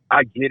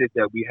I get it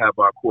that we have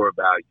our core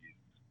values.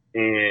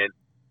 And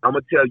I'm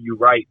going to tell you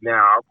right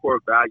now, our core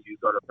values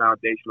are the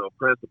foundational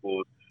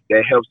principles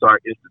that helps our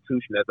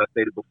institution, as I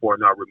stated before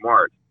in our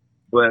remarks.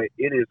 But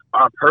it is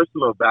our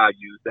personal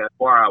values that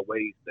far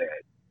outweighs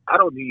that. I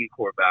don't need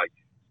core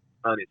values,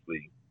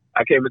 honestly.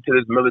 I came into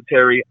this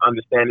military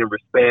understanding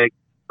respect,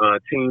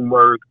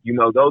 teamwork. You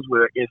know, those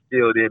were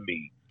instilled in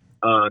me.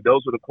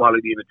 Those were the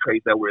quality and the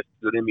traits that were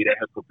instilled in me that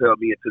has propelled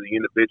me into the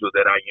individual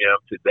that I am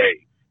today.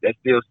 That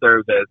still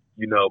serves as,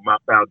 you know, my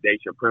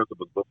foundation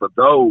principles. But for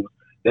those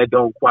that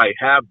don't quite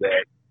have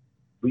that,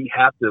 we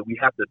have to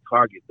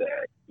target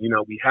that. You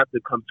know, we have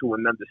to come to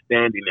an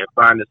understanding and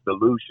find a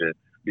solution,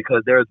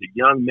 because there's a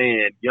young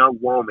man, young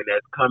woman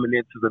that's coming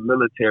into the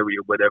military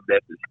or whatever,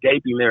 that's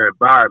escaping their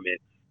environment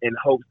in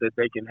hopes that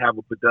they can have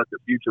a productive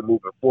future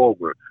moving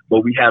forward.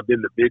 But we have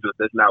individuals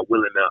that's not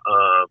willing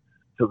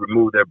to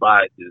remove their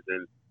biases.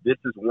 And this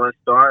is one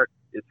start.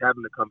 It's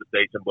having a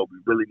conversation, but we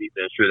really need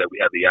to ensure that we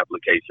have the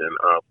application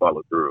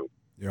follow through.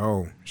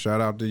 Yo,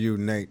 shout out to you,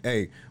 Nate.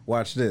 Hey,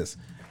 watch this.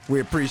 We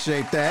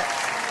appreciate that.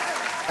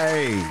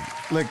 Hey,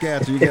 look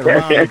at you. You get a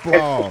round of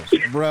applause,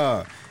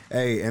 bruh.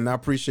 Hey, and I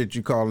appreciate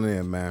you calling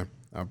in, man.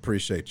 I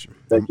appreciate you.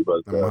 Thank you,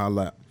 brother. I'm gonna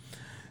holla out.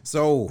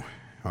 So,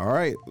 all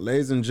right,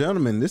 ladies and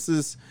gentlemen, this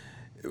is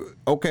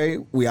okay.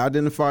 We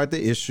identified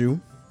the issue.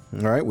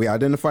 All right, we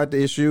identified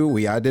the issue.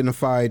 We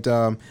identified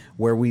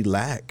where we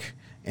lack,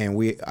 and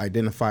we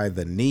identified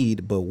the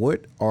need. But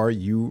what are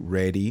you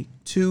ready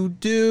to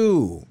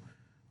do?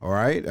 All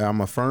right,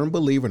 I'm a firm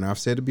believer, and I've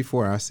said it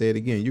before, I say it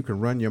again. You can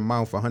run your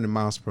mouth 100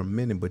 miles per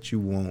minute, but you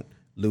won't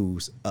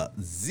lose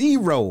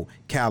 0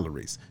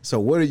 calories. So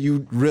what are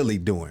you really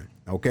doing?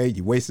 Okay,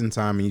 you're wasting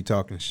time and you're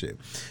talking shit.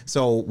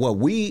 So what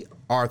we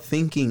are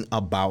thinking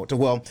about,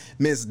 well,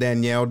 Ms.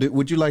 Danielle,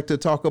 would you like to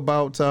talk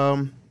about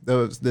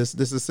this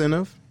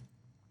incentive?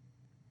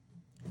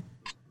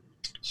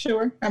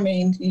 Sure. I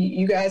mean,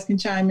 you guys can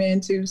chime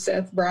in too,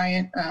 Seth,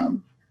 Bryant.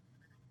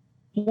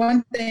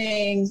 One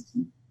thing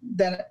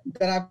that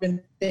I've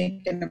been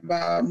thinking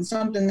about, and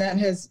something that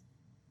has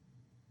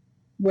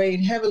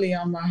weighed heavily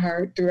on my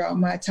heart throughout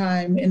my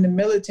time in the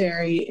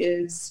military,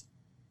 is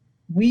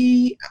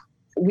we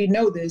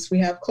know this. We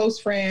have close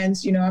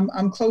friends. You know,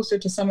 I'm closer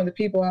to some of the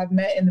people I've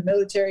met in the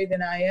military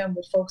than I am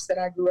with folks that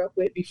I grew up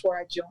with before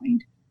I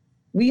joined.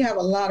 We have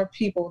a lot of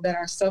people that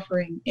are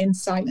suffering in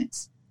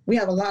silence. We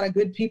have a lot of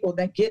good people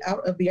that get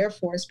out of the Air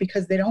Force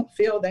because they don't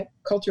feel that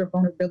culture of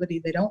vulnerability.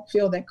 They don't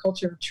feel that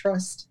culture of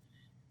trust.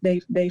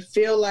 They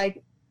feel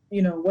like,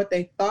 you know, what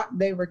they thought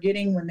they were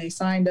getting when they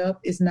signed up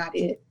is not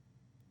it.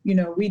 You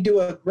know, we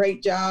do a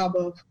great job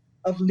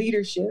of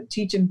leadership,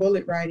 teaching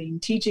bullet writing,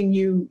 teaching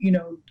you, you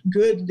know,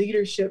 good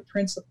leadership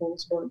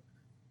principles.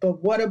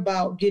 But what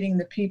about getting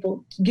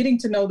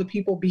to know the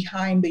people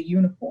behind the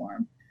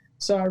uniform?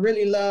 So I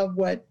really love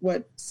what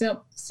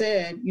Simp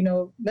said, you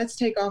know, let's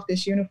take off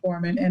this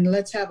uniform and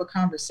let's have a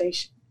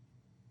conversation.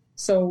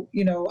 So,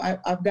 you know,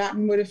 I've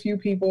gotten with a few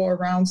people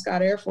around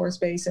Scott Air Force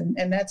Base,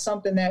 and that's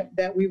something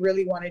that we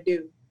really want to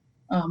do.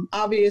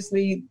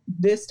 Obviously,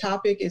 this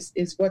topic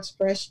is what's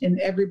fresh in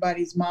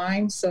everybody's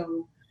mind.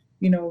 So,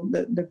 you know,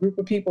 the group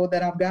of people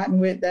that I've gotten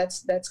with,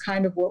 that's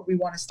kind of what we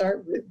want to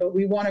start with. But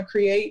we want to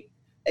create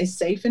a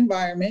safe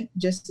environment,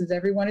 just as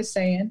everyone is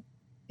saying.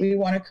 We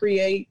want to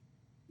create,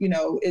 you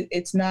know,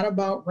 it's not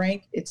about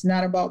rank. It's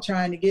not about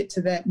trying to get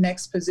to that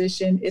next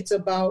position. It's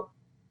about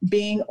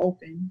being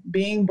open,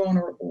 being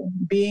vulnerable,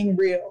 being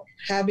real,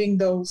 having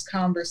those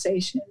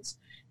conversations.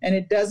 And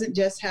it doesn't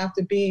just have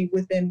to be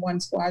within one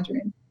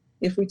squadron.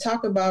 If we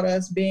talk about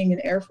us being an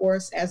Air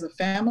Force as a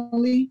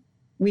family,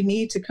 we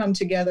need to come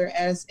together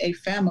as a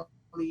family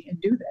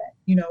and do that.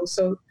 You know,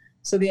 so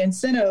the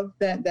incentive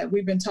that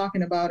we've been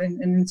talking about,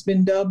 and it's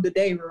been dubbed the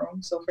day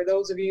room. So for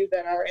those of you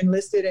that are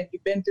enlisted and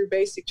you've been through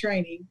basic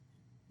training,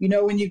 you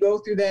know, when you go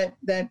through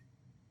that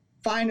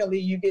finally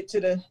you get to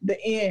the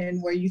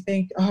end where you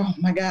think, oh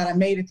my God, I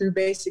made it through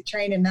basic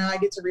training. Now I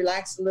get to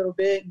relax a little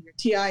bit. And your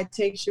TI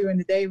takes you in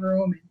the day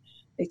room and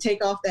they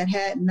take off that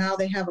hat, and now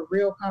they have a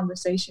real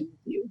conversation with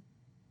you.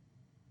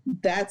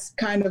 That's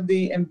kind of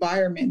the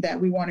environment that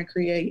we want to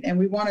create. And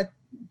we want to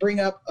bring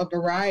up a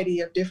variety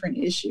of different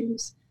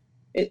issues.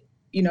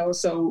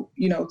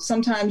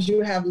 Sometimes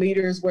you have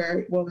leaders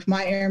where, well, if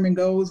my airman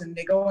goes and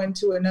they go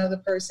into another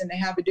person, they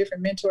have a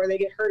different mentor, they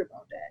get hurt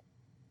about that.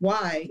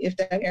 Why, if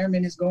that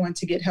airman is going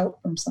to get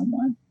help from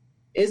someone?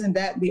 Isn't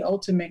that the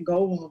ultimate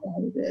goal of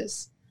all of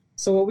this?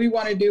 So what we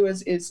want to do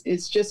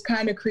is just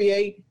kind of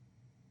create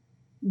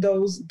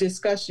those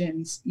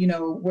discussions, you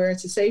know, where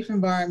it's a safe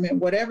environment,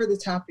 whatever the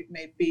topic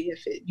may be.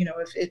 If it, you know,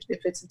 if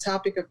it's a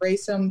topic of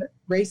racism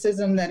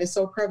that is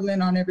so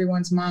prevalent on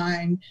everyone's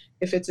mind,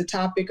 if it's a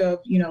topic of,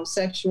 you know,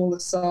 sexual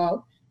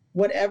assault,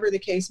 whatever the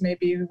case may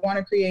be, we want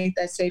to create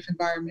that safe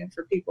environment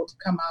for people to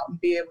come out and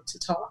be able to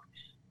talk.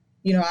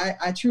 You know,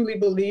 I truly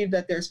believe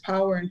that there's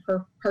power in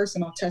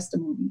personal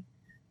testimony.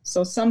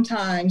 So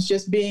sometimes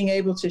just being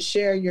able to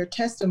share your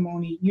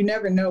testimony, you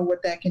never know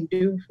what that can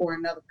do for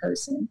another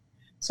person.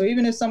 So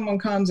even if someone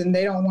comes and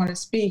they don't want to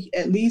speak,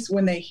 at least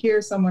when they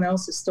hear someone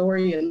else's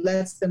story, it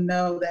lets them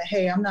know that,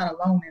 hey, I'm not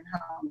alone in how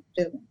I'm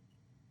feeling.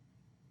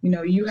 You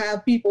know, you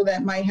have people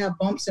that might have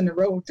bumps in the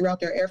road throughout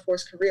their Air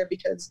Force career,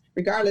 because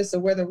regardless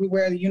of whether we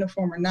wear the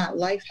uniform or not,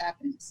 life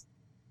happens.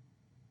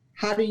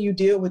 How do you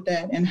deal with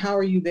that? And how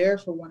are you there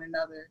for one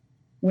another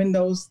when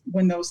those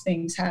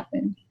things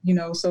happen? You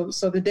know, so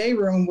the day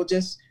room will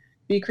just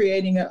be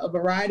creating a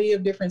variety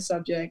of different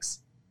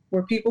subjects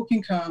where people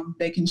can come,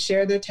 they can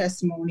share their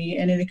testimony,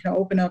 and then it can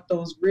open up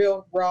those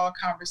real raw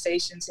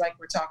conversations like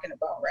we're talking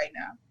about right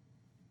now.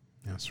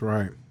 That's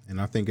right. And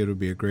I think it'll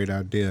be a great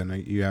idea.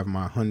 And you have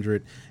my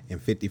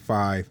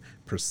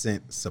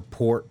 155%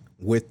 support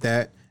with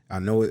that. I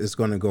know it's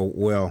going to go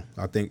well.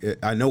 I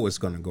know it's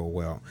going to go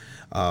well.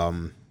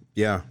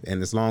 Yeah,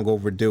 and it's long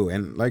overdue.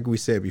 And like we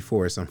said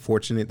before, it's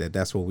unfortunate that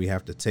that's what we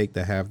have to take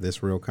to have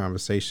this real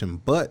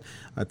conversation. But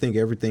I think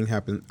everything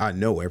happens. I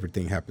know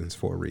everything happens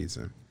for a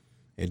reason.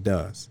 It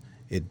does.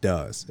 It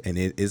does. And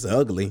it is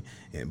ugly,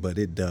 but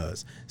it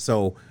does.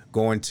 So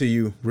going to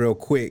you real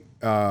quick,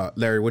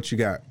 Larry, what you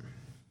got?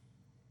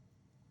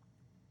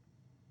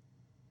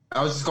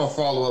 I was just going to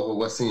follow up with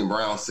what Senior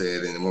Brown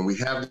said. And when we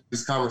have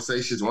these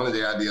conversations, one of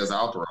the ideas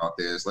out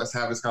there is let's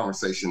have this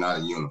conversation not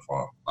in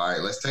uniform. All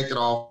right, let's take it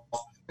off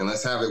and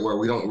let's have it where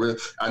we don't really,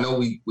 I know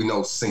we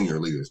know senior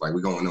leaders, like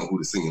we're going to know who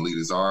the senior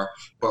leaders are.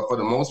 But for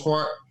the most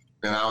part,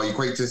 and I'll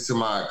equate this to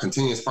my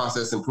continuous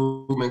process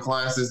improvement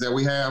classes that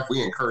we have,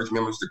 we encourage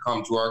members to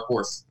come to our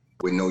course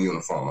with no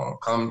uniform on,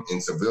 come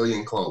in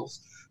civilian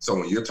clothes. So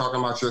when you're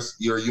talking about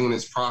your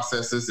unit's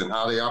processes and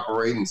how they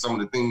operate and some of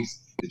the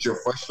things that you're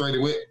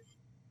frustrated with,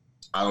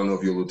 I don't know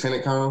if you're a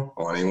lieutenant colonel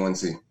or an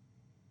A1C.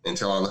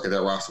 Until I look at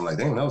that roster, I'm like,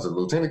 damn, that was a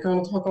lieutenant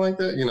colonel talking like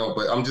that, you know.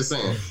 But I'm just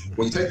saying,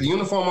 when you take the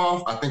uniform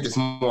off, I think it's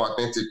more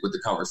authentic with the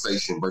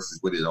conversation versus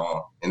with it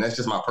on. And that's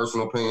just my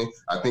personal opinion.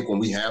 I think when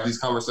we have these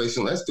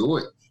conversations, let's do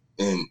it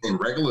in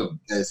regular,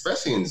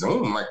 especially in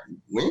Zoom. Like,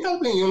 we ain't got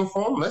to be in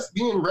uniform. Let's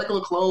be in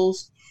regular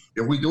clothes.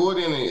 If we do it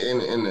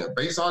in the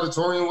base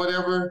auditorium,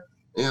 whatever,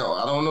 you know,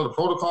 I don't know the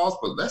protocols,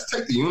 but let's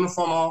take the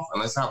uniform off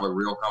and let's have a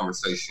real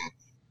conversation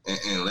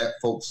and let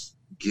folks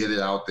get it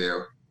out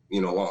there,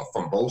 you know,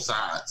 from both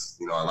sides.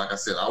 You know, like I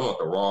said, I want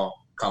the raw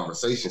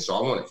conversation, so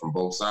I want it from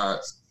both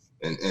sides.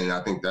 And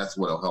I think that's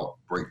what'll help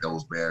break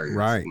those barriers.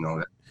 Right. You know,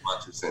 that's my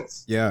 2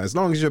 cents. Yeah, as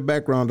long as your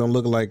background don't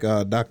look like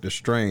Dr.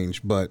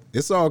 Strange, but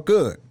it's all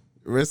good.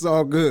 It's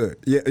all good.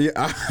 Yeah,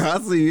 I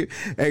see you.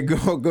 Hey,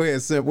 go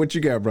ahead, Seth. What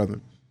you got, brother?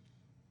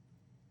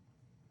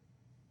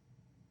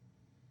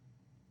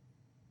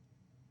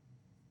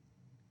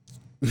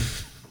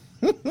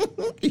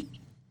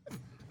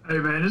 Hey,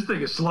 man, this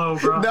thing is slow,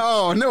 bro.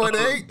 No, it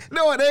ain't.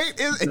 No, it ain't.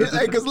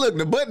 Hey, because look,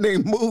 the button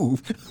ain't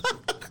moved.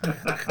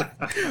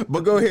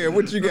 But go ahead.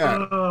 What you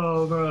got?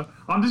 Oh, bro.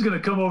 I'm just going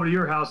to come over to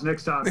your house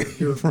next time.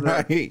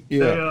 Right,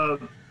 yeah.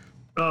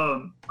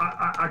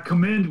 I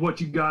commend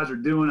what you guys are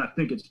doing. I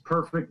think it's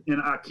perfect.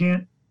 And I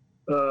can't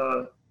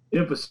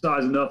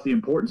emphasize enough the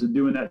importance of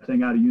doing that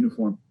thing out of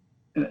uniform.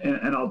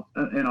 And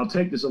I'll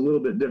take this a little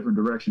bit different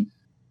direction.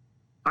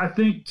 I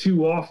think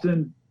too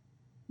often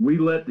we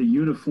let the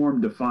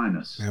uniform define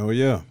us. Hell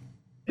yeah.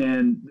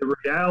 And the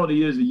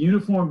reality is the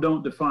uniform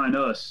don't define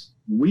us.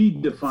 We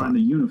define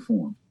the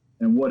uniform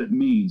and what it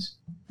means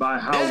by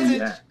how we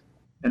act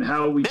and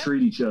how we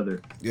treat each other.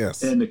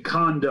 Yes. And the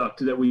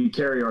conduct that we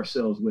carry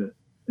ourselves with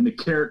and the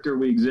character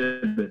we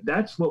exhibit.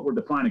 That's what we're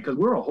defining, because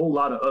we're a whole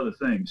lot of other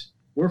things.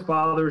 We're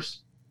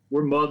fathers,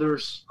 we're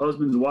mothers,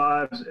 husbands,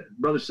 wives,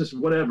 brothers, sisters,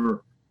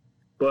 whatever.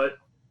 But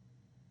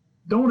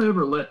don't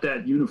ever let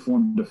that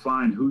uniform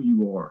define who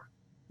you are.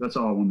 That's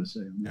all I wanted to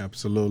say.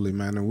 Absolutely,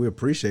 man, and we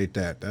appreciate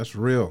that. That's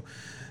real.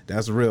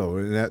 That's real.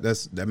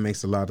 That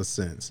makes a lot of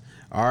sense.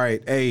 All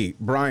right, hey,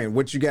 Brian,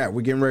 what you got?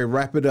 We're getting ready to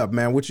wrap it up,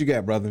 man. What you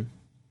got, brother?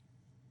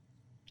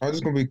 I'm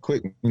just gonna be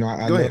quick. You know,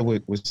 I love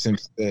what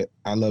Simps said.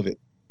 I love it.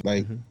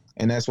 Like,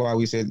 and that's why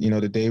we said, you know,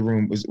 the day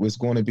room was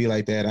going to be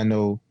like that. I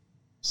know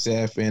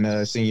Seth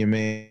and Senior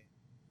Man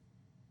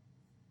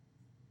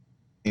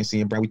and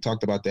Senior Brown, we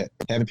talked about that.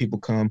 Having people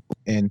come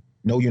and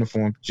no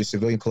uniform, just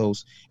civilian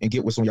clothes, and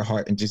get what's on your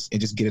heart and just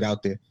get it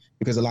out there.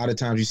 Because a lot of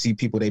times you see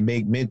people, they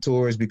make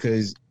mentors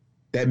because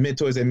that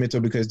mentor is their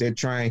mentor because they're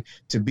trying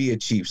to be a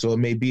chief. So it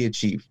may be a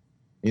chief.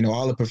 You know,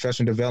 all the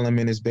professional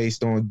development is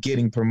based on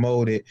getting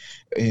promoted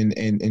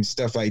and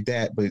stuff like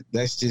that. But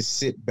let's just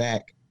sit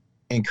back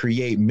and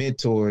create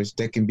mentors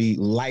that can be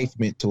life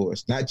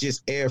mentors, not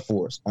just Air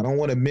Force. I don't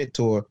want a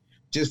mentor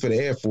just for the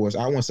Air Force.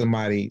 I want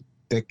somebody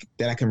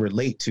that I can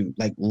relate to,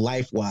 like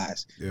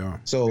life-wise. Yeah.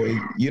 So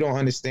you don't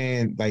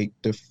understand like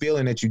the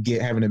feeling that you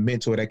get having a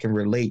mentor that can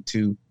relate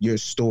to your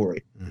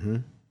story. Mm-hmm.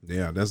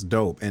 Yeah, that's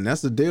dope. And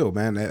that's the deal,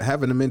 man.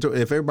 Having a mentor,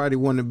 if everybody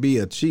want to be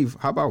a chief,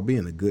 how about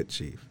being a good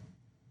chief?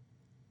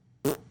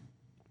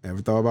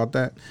 Ever thought about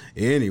that?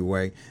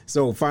 Anyway,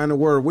 so final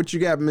word. What you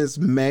got, Miss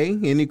May?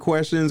 Any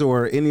questions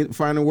or any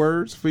final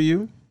words for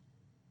you?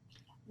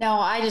 No,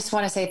 I just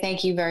want to say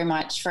thank you very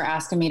much for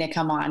asking me to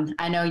come on.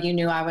 I know you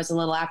knew I was a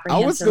little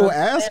apprehensive. I was going to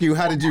ask you,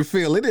 how did you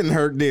feel? It didn't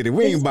hurt, did it?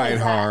 We ain't bite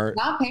hard.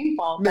 Not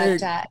painful,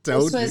 but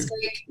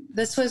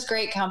this was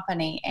great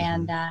company.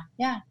 And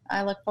yeah,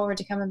 I look forward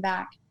to coming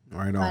back.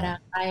 Right on. But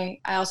I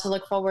also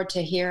look forward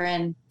to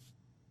hearing,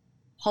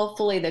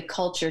 hopefully, the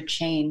culture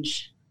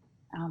change.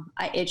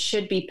 It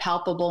should be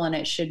palpable and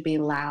it should be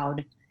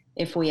loud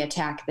if we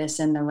attack this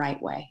in the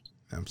right way.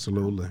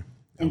 Absolutely.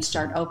 And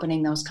start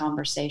opening those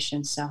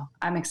conversations. So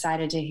I'm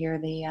excited to hear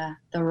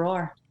the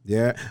roar.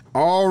 Yeah,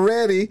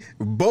 already.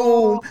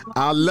 Boom.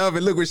 I love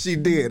it. Look what she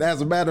did.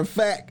 As a matter of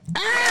fact.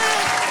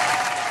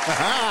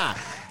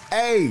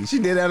 Hey, she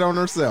did that on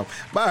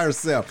herself, by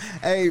herself.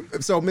 Hey,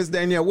 so Miss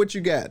Danielle, what you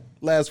got?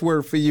 Last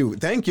word for you.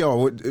 Thank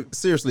y'all.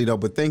 Seriously, though,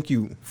 but thank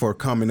you for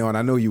coming on.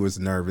 I know you was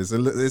nervous.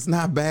 It's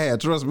not bad.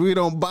 Trust me, we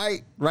don't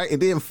bite, right?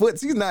 And then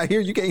Foots, he's not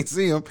here. You can't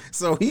see him.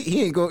 So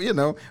he ain't go,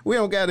 we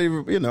don't got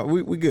to,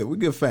 we good. We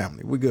good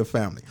family. We good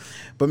family.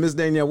 But Miss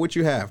Danielle, what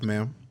you have,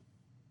 ma'am?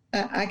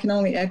 I can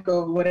only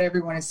echo what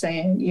everyone is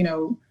saying.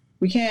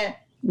 We can't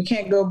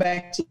go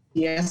back to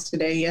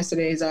yesterday.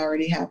 Yesterday's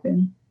already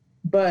happened.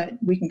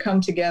 But we can come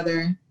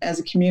together as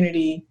a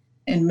community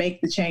and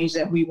make the change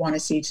that we want to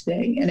see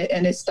today.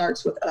 And it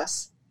starts with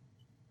us.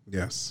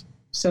 Yes.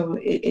 So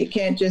it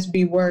can't just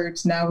be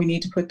words. Now we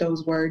need to put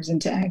those words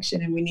into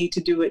action, and we need to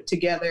do it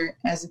together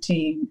as a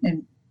team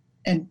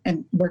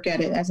and work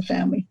at it as a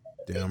family.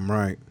 Damn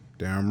right.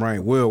 Damn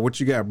right. Will, what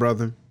you got,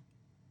 brother?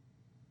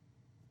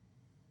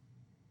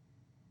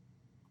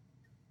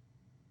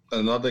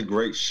 Another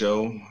great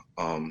show.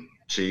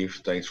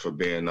 Chief, thanks for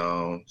being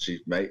on.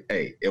 Chief Mate.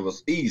 Hey, it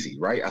was easy,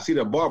 right? I see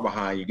the bar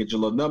behind you. Get your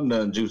little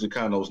num juice and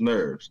kind of those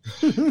nerves.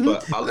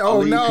 But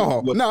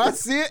No, I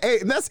see it.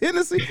 Hey, that's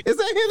Hennessy. Is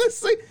that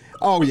Hennessy?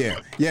 Oh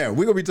yeah,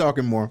 we're gonna be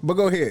talking more. But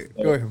go ahead,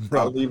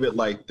 bro. I'll leave it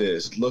like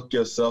this: look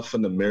yourself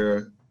in the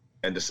mirror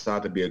and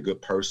decide to be a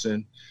good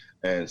person.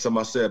 And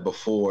somebody said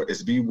before,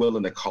 is be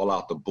willing to call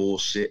out the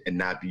bullshit and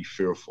not be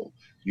fearful.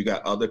 You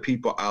got other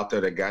people out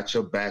there that got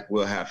your back,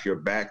 will have your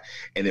back.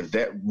 And if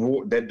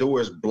that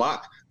door is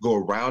blocked, go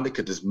around it,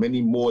 because there's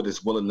many more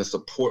that's willing to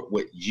support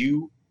what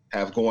you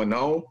have going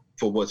on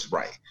for what's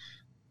right.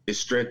 It's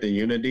strength and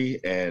unity,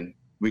 and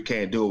we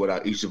can't do it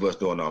without each of us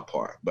doing our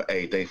part. But,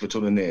 hey, thanks for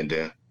tuning in,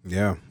 Dan.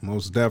 Yeah,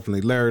 most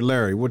definitely.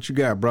 Larry, what you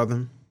got,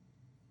 brother?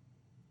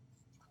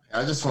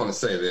 I just want to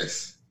say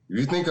this. If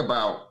you think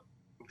about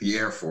the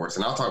Air Force,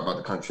 and I'll talk about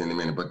the country in a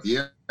minute, but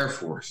the Air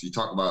Force, you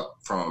talk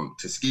about from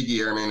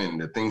Tuskegee Airmen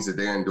and the things that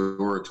they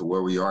endured to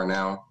where we are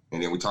now,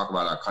 and then we talk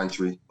about our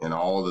country and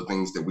all the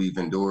things that we've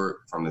endured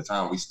from the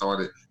time we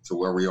started to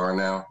where we are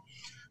now.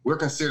 We're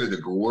considered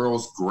the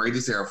world's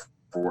greatest Air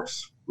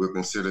Force. We're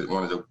considered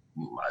one of the,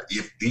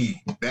 if the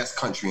best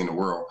country in the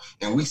world,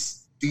 and we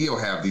still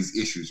have these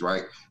issues,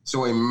 right?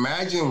 So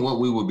imagine what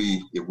we would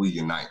be if we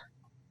unite.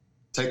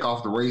 Take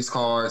off the race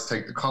cards,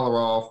 take the color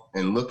off,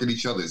 and look at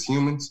each other as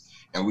humans,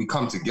 and we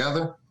come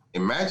together.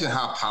 Imagine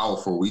how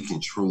powerful we can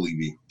truly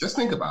be. Just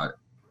think about it.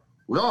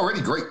 We're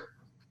already great,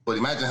 but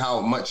imagine how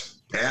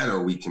much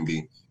better we can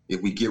be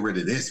if we get rid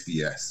of this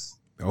BS.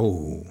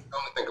 Oh. Something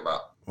to think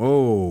about.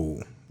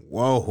 Oh,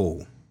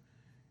 whoa.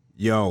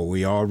 Yo,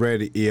 we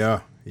already, yeah.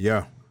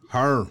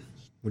 Herm,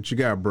 what you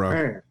got, bro?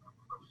 Man.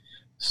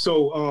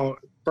 So,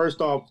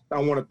 first off, I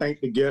want to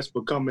thank the guests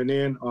for coming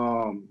in.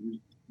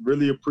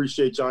 Really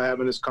appreciate y'all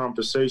having this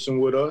conversation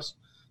with us.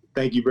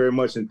 Thank you very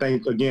much. And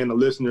thank, again, the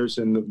listeners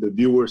and the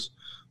viewers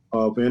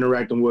for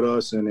interacting with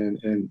us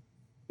and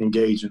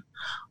engaging.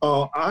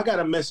 I got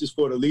a message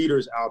for the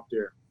leaders out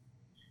there.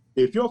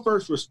 If your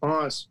first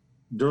response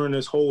during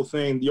this whole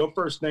thing, your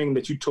first thing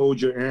that you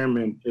told your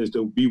airmen is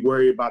to be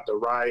worried about the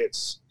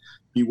riots,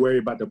 be worried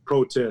about the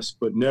protests,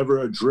 but never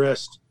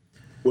addressed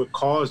what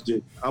caused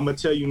it, I'm going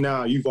to tell you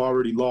now, you've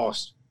already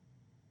lost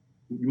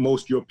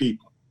most of your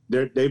people.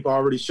 They've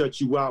already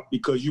shut you out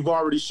because you've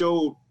already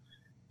showed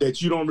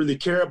that you don't really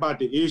care about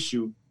the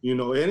issue, and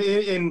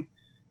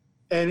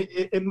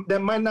that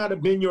might not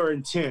have been your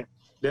intent.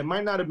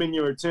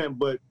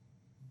 But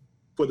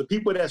for the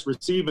people that's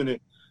receiving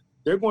it,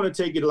 they're going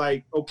to take it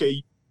like,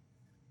 okay,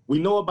 we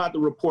know about the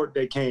report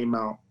that came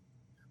out.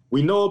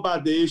 We know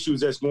about the issues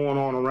that's going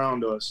on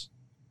around us.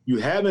 You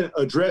haven't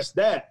addressed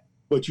that,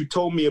 but you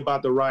told me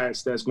about the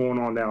riots that's going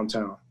on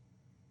downtown.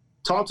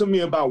 Talk to me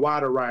about why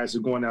the riots are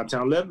going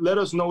downtown. Let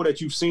us know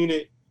that you've seen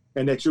it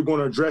and that you're going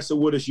to address it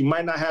with us. You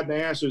might not have the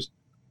answers,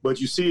 but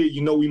you see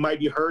it, we might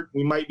be hurt,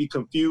 we might be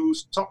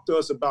confused. Talk to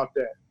us about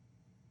that.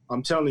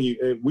 I'm telling you,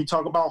 if we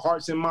talk about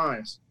hearts and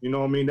minds,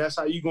 that's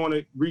how you're going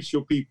to reach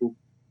your people.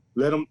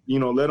 Let them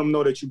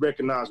know that you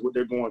recognize what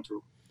they're going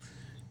through.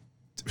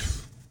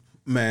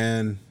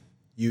 Man,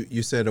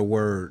 you said a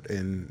word,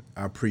 and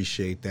I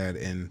appreciate that.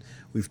 And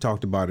we've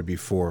talked about it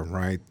before,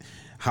 right?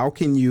 How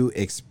can you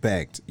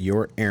expect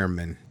your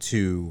airmen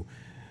to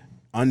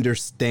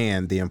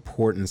understand the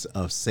importance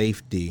of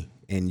safety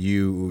and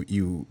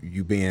you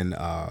being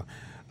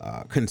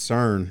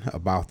concerned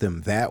about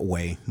them that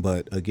way?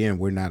 But again,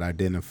 we're not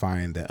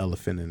identifying the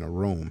elephant in the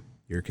room.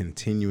 You're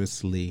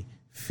continuously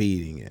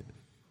feeding it.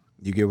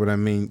 You get what I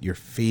mean? You're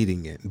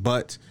feeding it.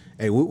 But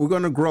hey, we're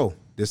going to grow.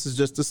 This is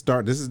just the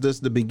start. This is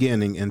just the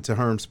beginning. And to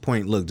Herm's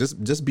point, look,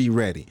 just be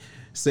ready.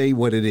 Say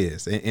what it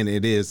is, and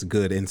it is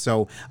good. And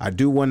so I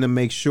do want to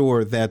make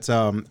sure that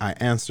I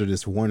answer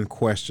this one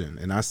question.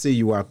 And I see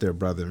you out there,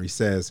 brother. He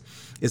says,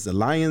 is the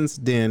Lions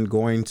Den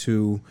going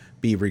to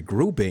be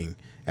regrouping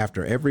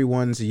after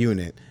everyone's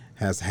unit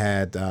has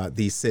had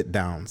these sit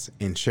downs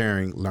and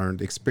sharing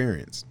learned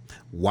experience?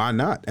 Why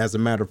not? As a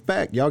matter of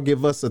fact, y'all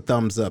give us a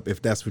thumbs up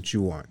if that's what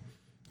you want.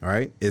 All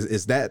right.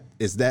 Is that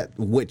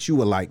what you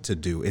would like to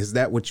do? Is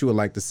that what you would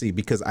like to see?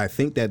 Because I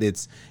think that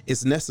it's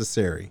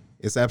necessary.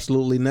 It's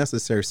absolutely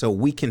necessary so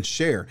we can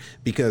share,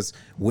 because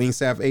Wing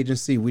Staff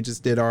Agency, we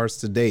just did ours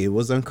today. It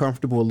was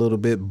uncomfortable a little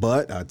bit,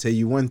 but I'll tell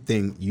you one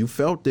thing, you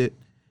felt it.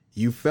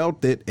 You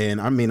felt it. And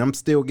I mean, I'm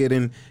still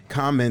getting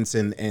comments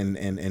and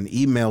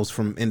emails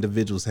from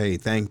individuals. Hey,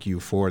 thank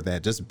you for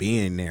that. Just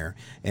being there.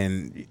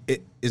 And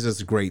it is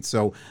just great.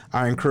 So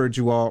I encourage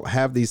you all,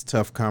 have these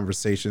tough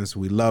conversations.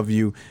 We love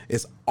you.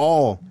 It's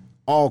all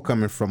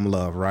coming from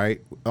love,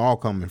 right? All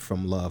coming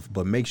from love.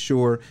 But make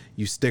sure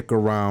you stick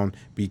around,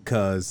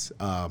 because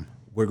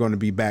we're going to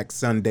be back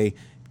Sunday,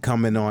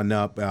 coming on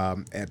up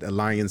at the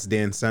Lions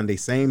Den Sunday,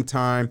 same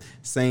time,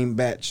 same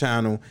bat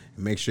channel.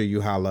 Make sure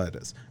you holler at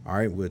us. All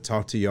right, we'll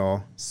talk to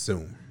y'all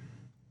soon.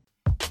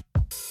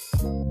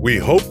 We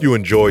hope you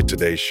enjoyed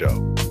today's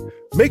show.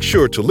 Make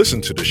sure to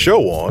listen to the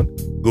show on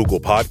Google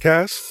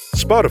Podcasts,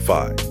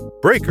 Spotify,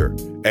 Breaker,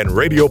 and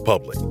Radio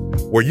Public,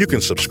 where you can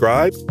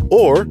subscribe,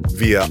 or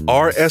via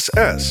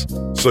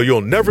RSS, so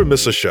you'll never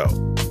miss a show.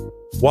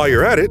 While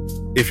you're at it,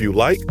 if you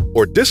like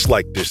or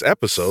dislike this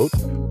episode,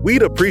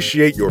 we'd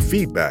appreciate your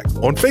feedback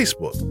on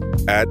Facebook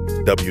at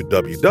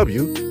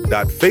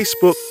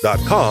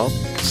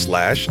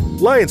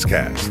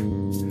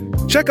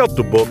www.facebook.com/Lionscast. Check out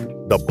the book,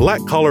 The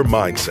Black Collar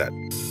Mindset,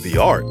 The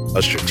Art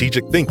of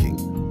Strategic Thinking,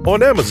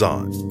 on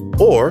Amazon,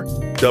 or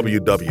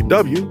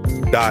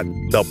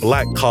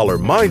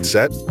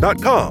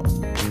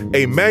www.theblackcollarmindset.com,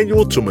 a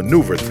manual to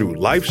maneuver through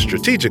life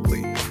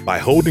strategically by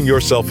holding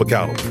yourself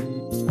accountable.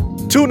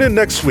 Tune in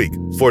next week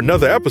for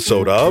another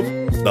episode of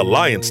The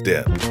Lions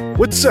Den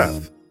with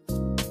Seth.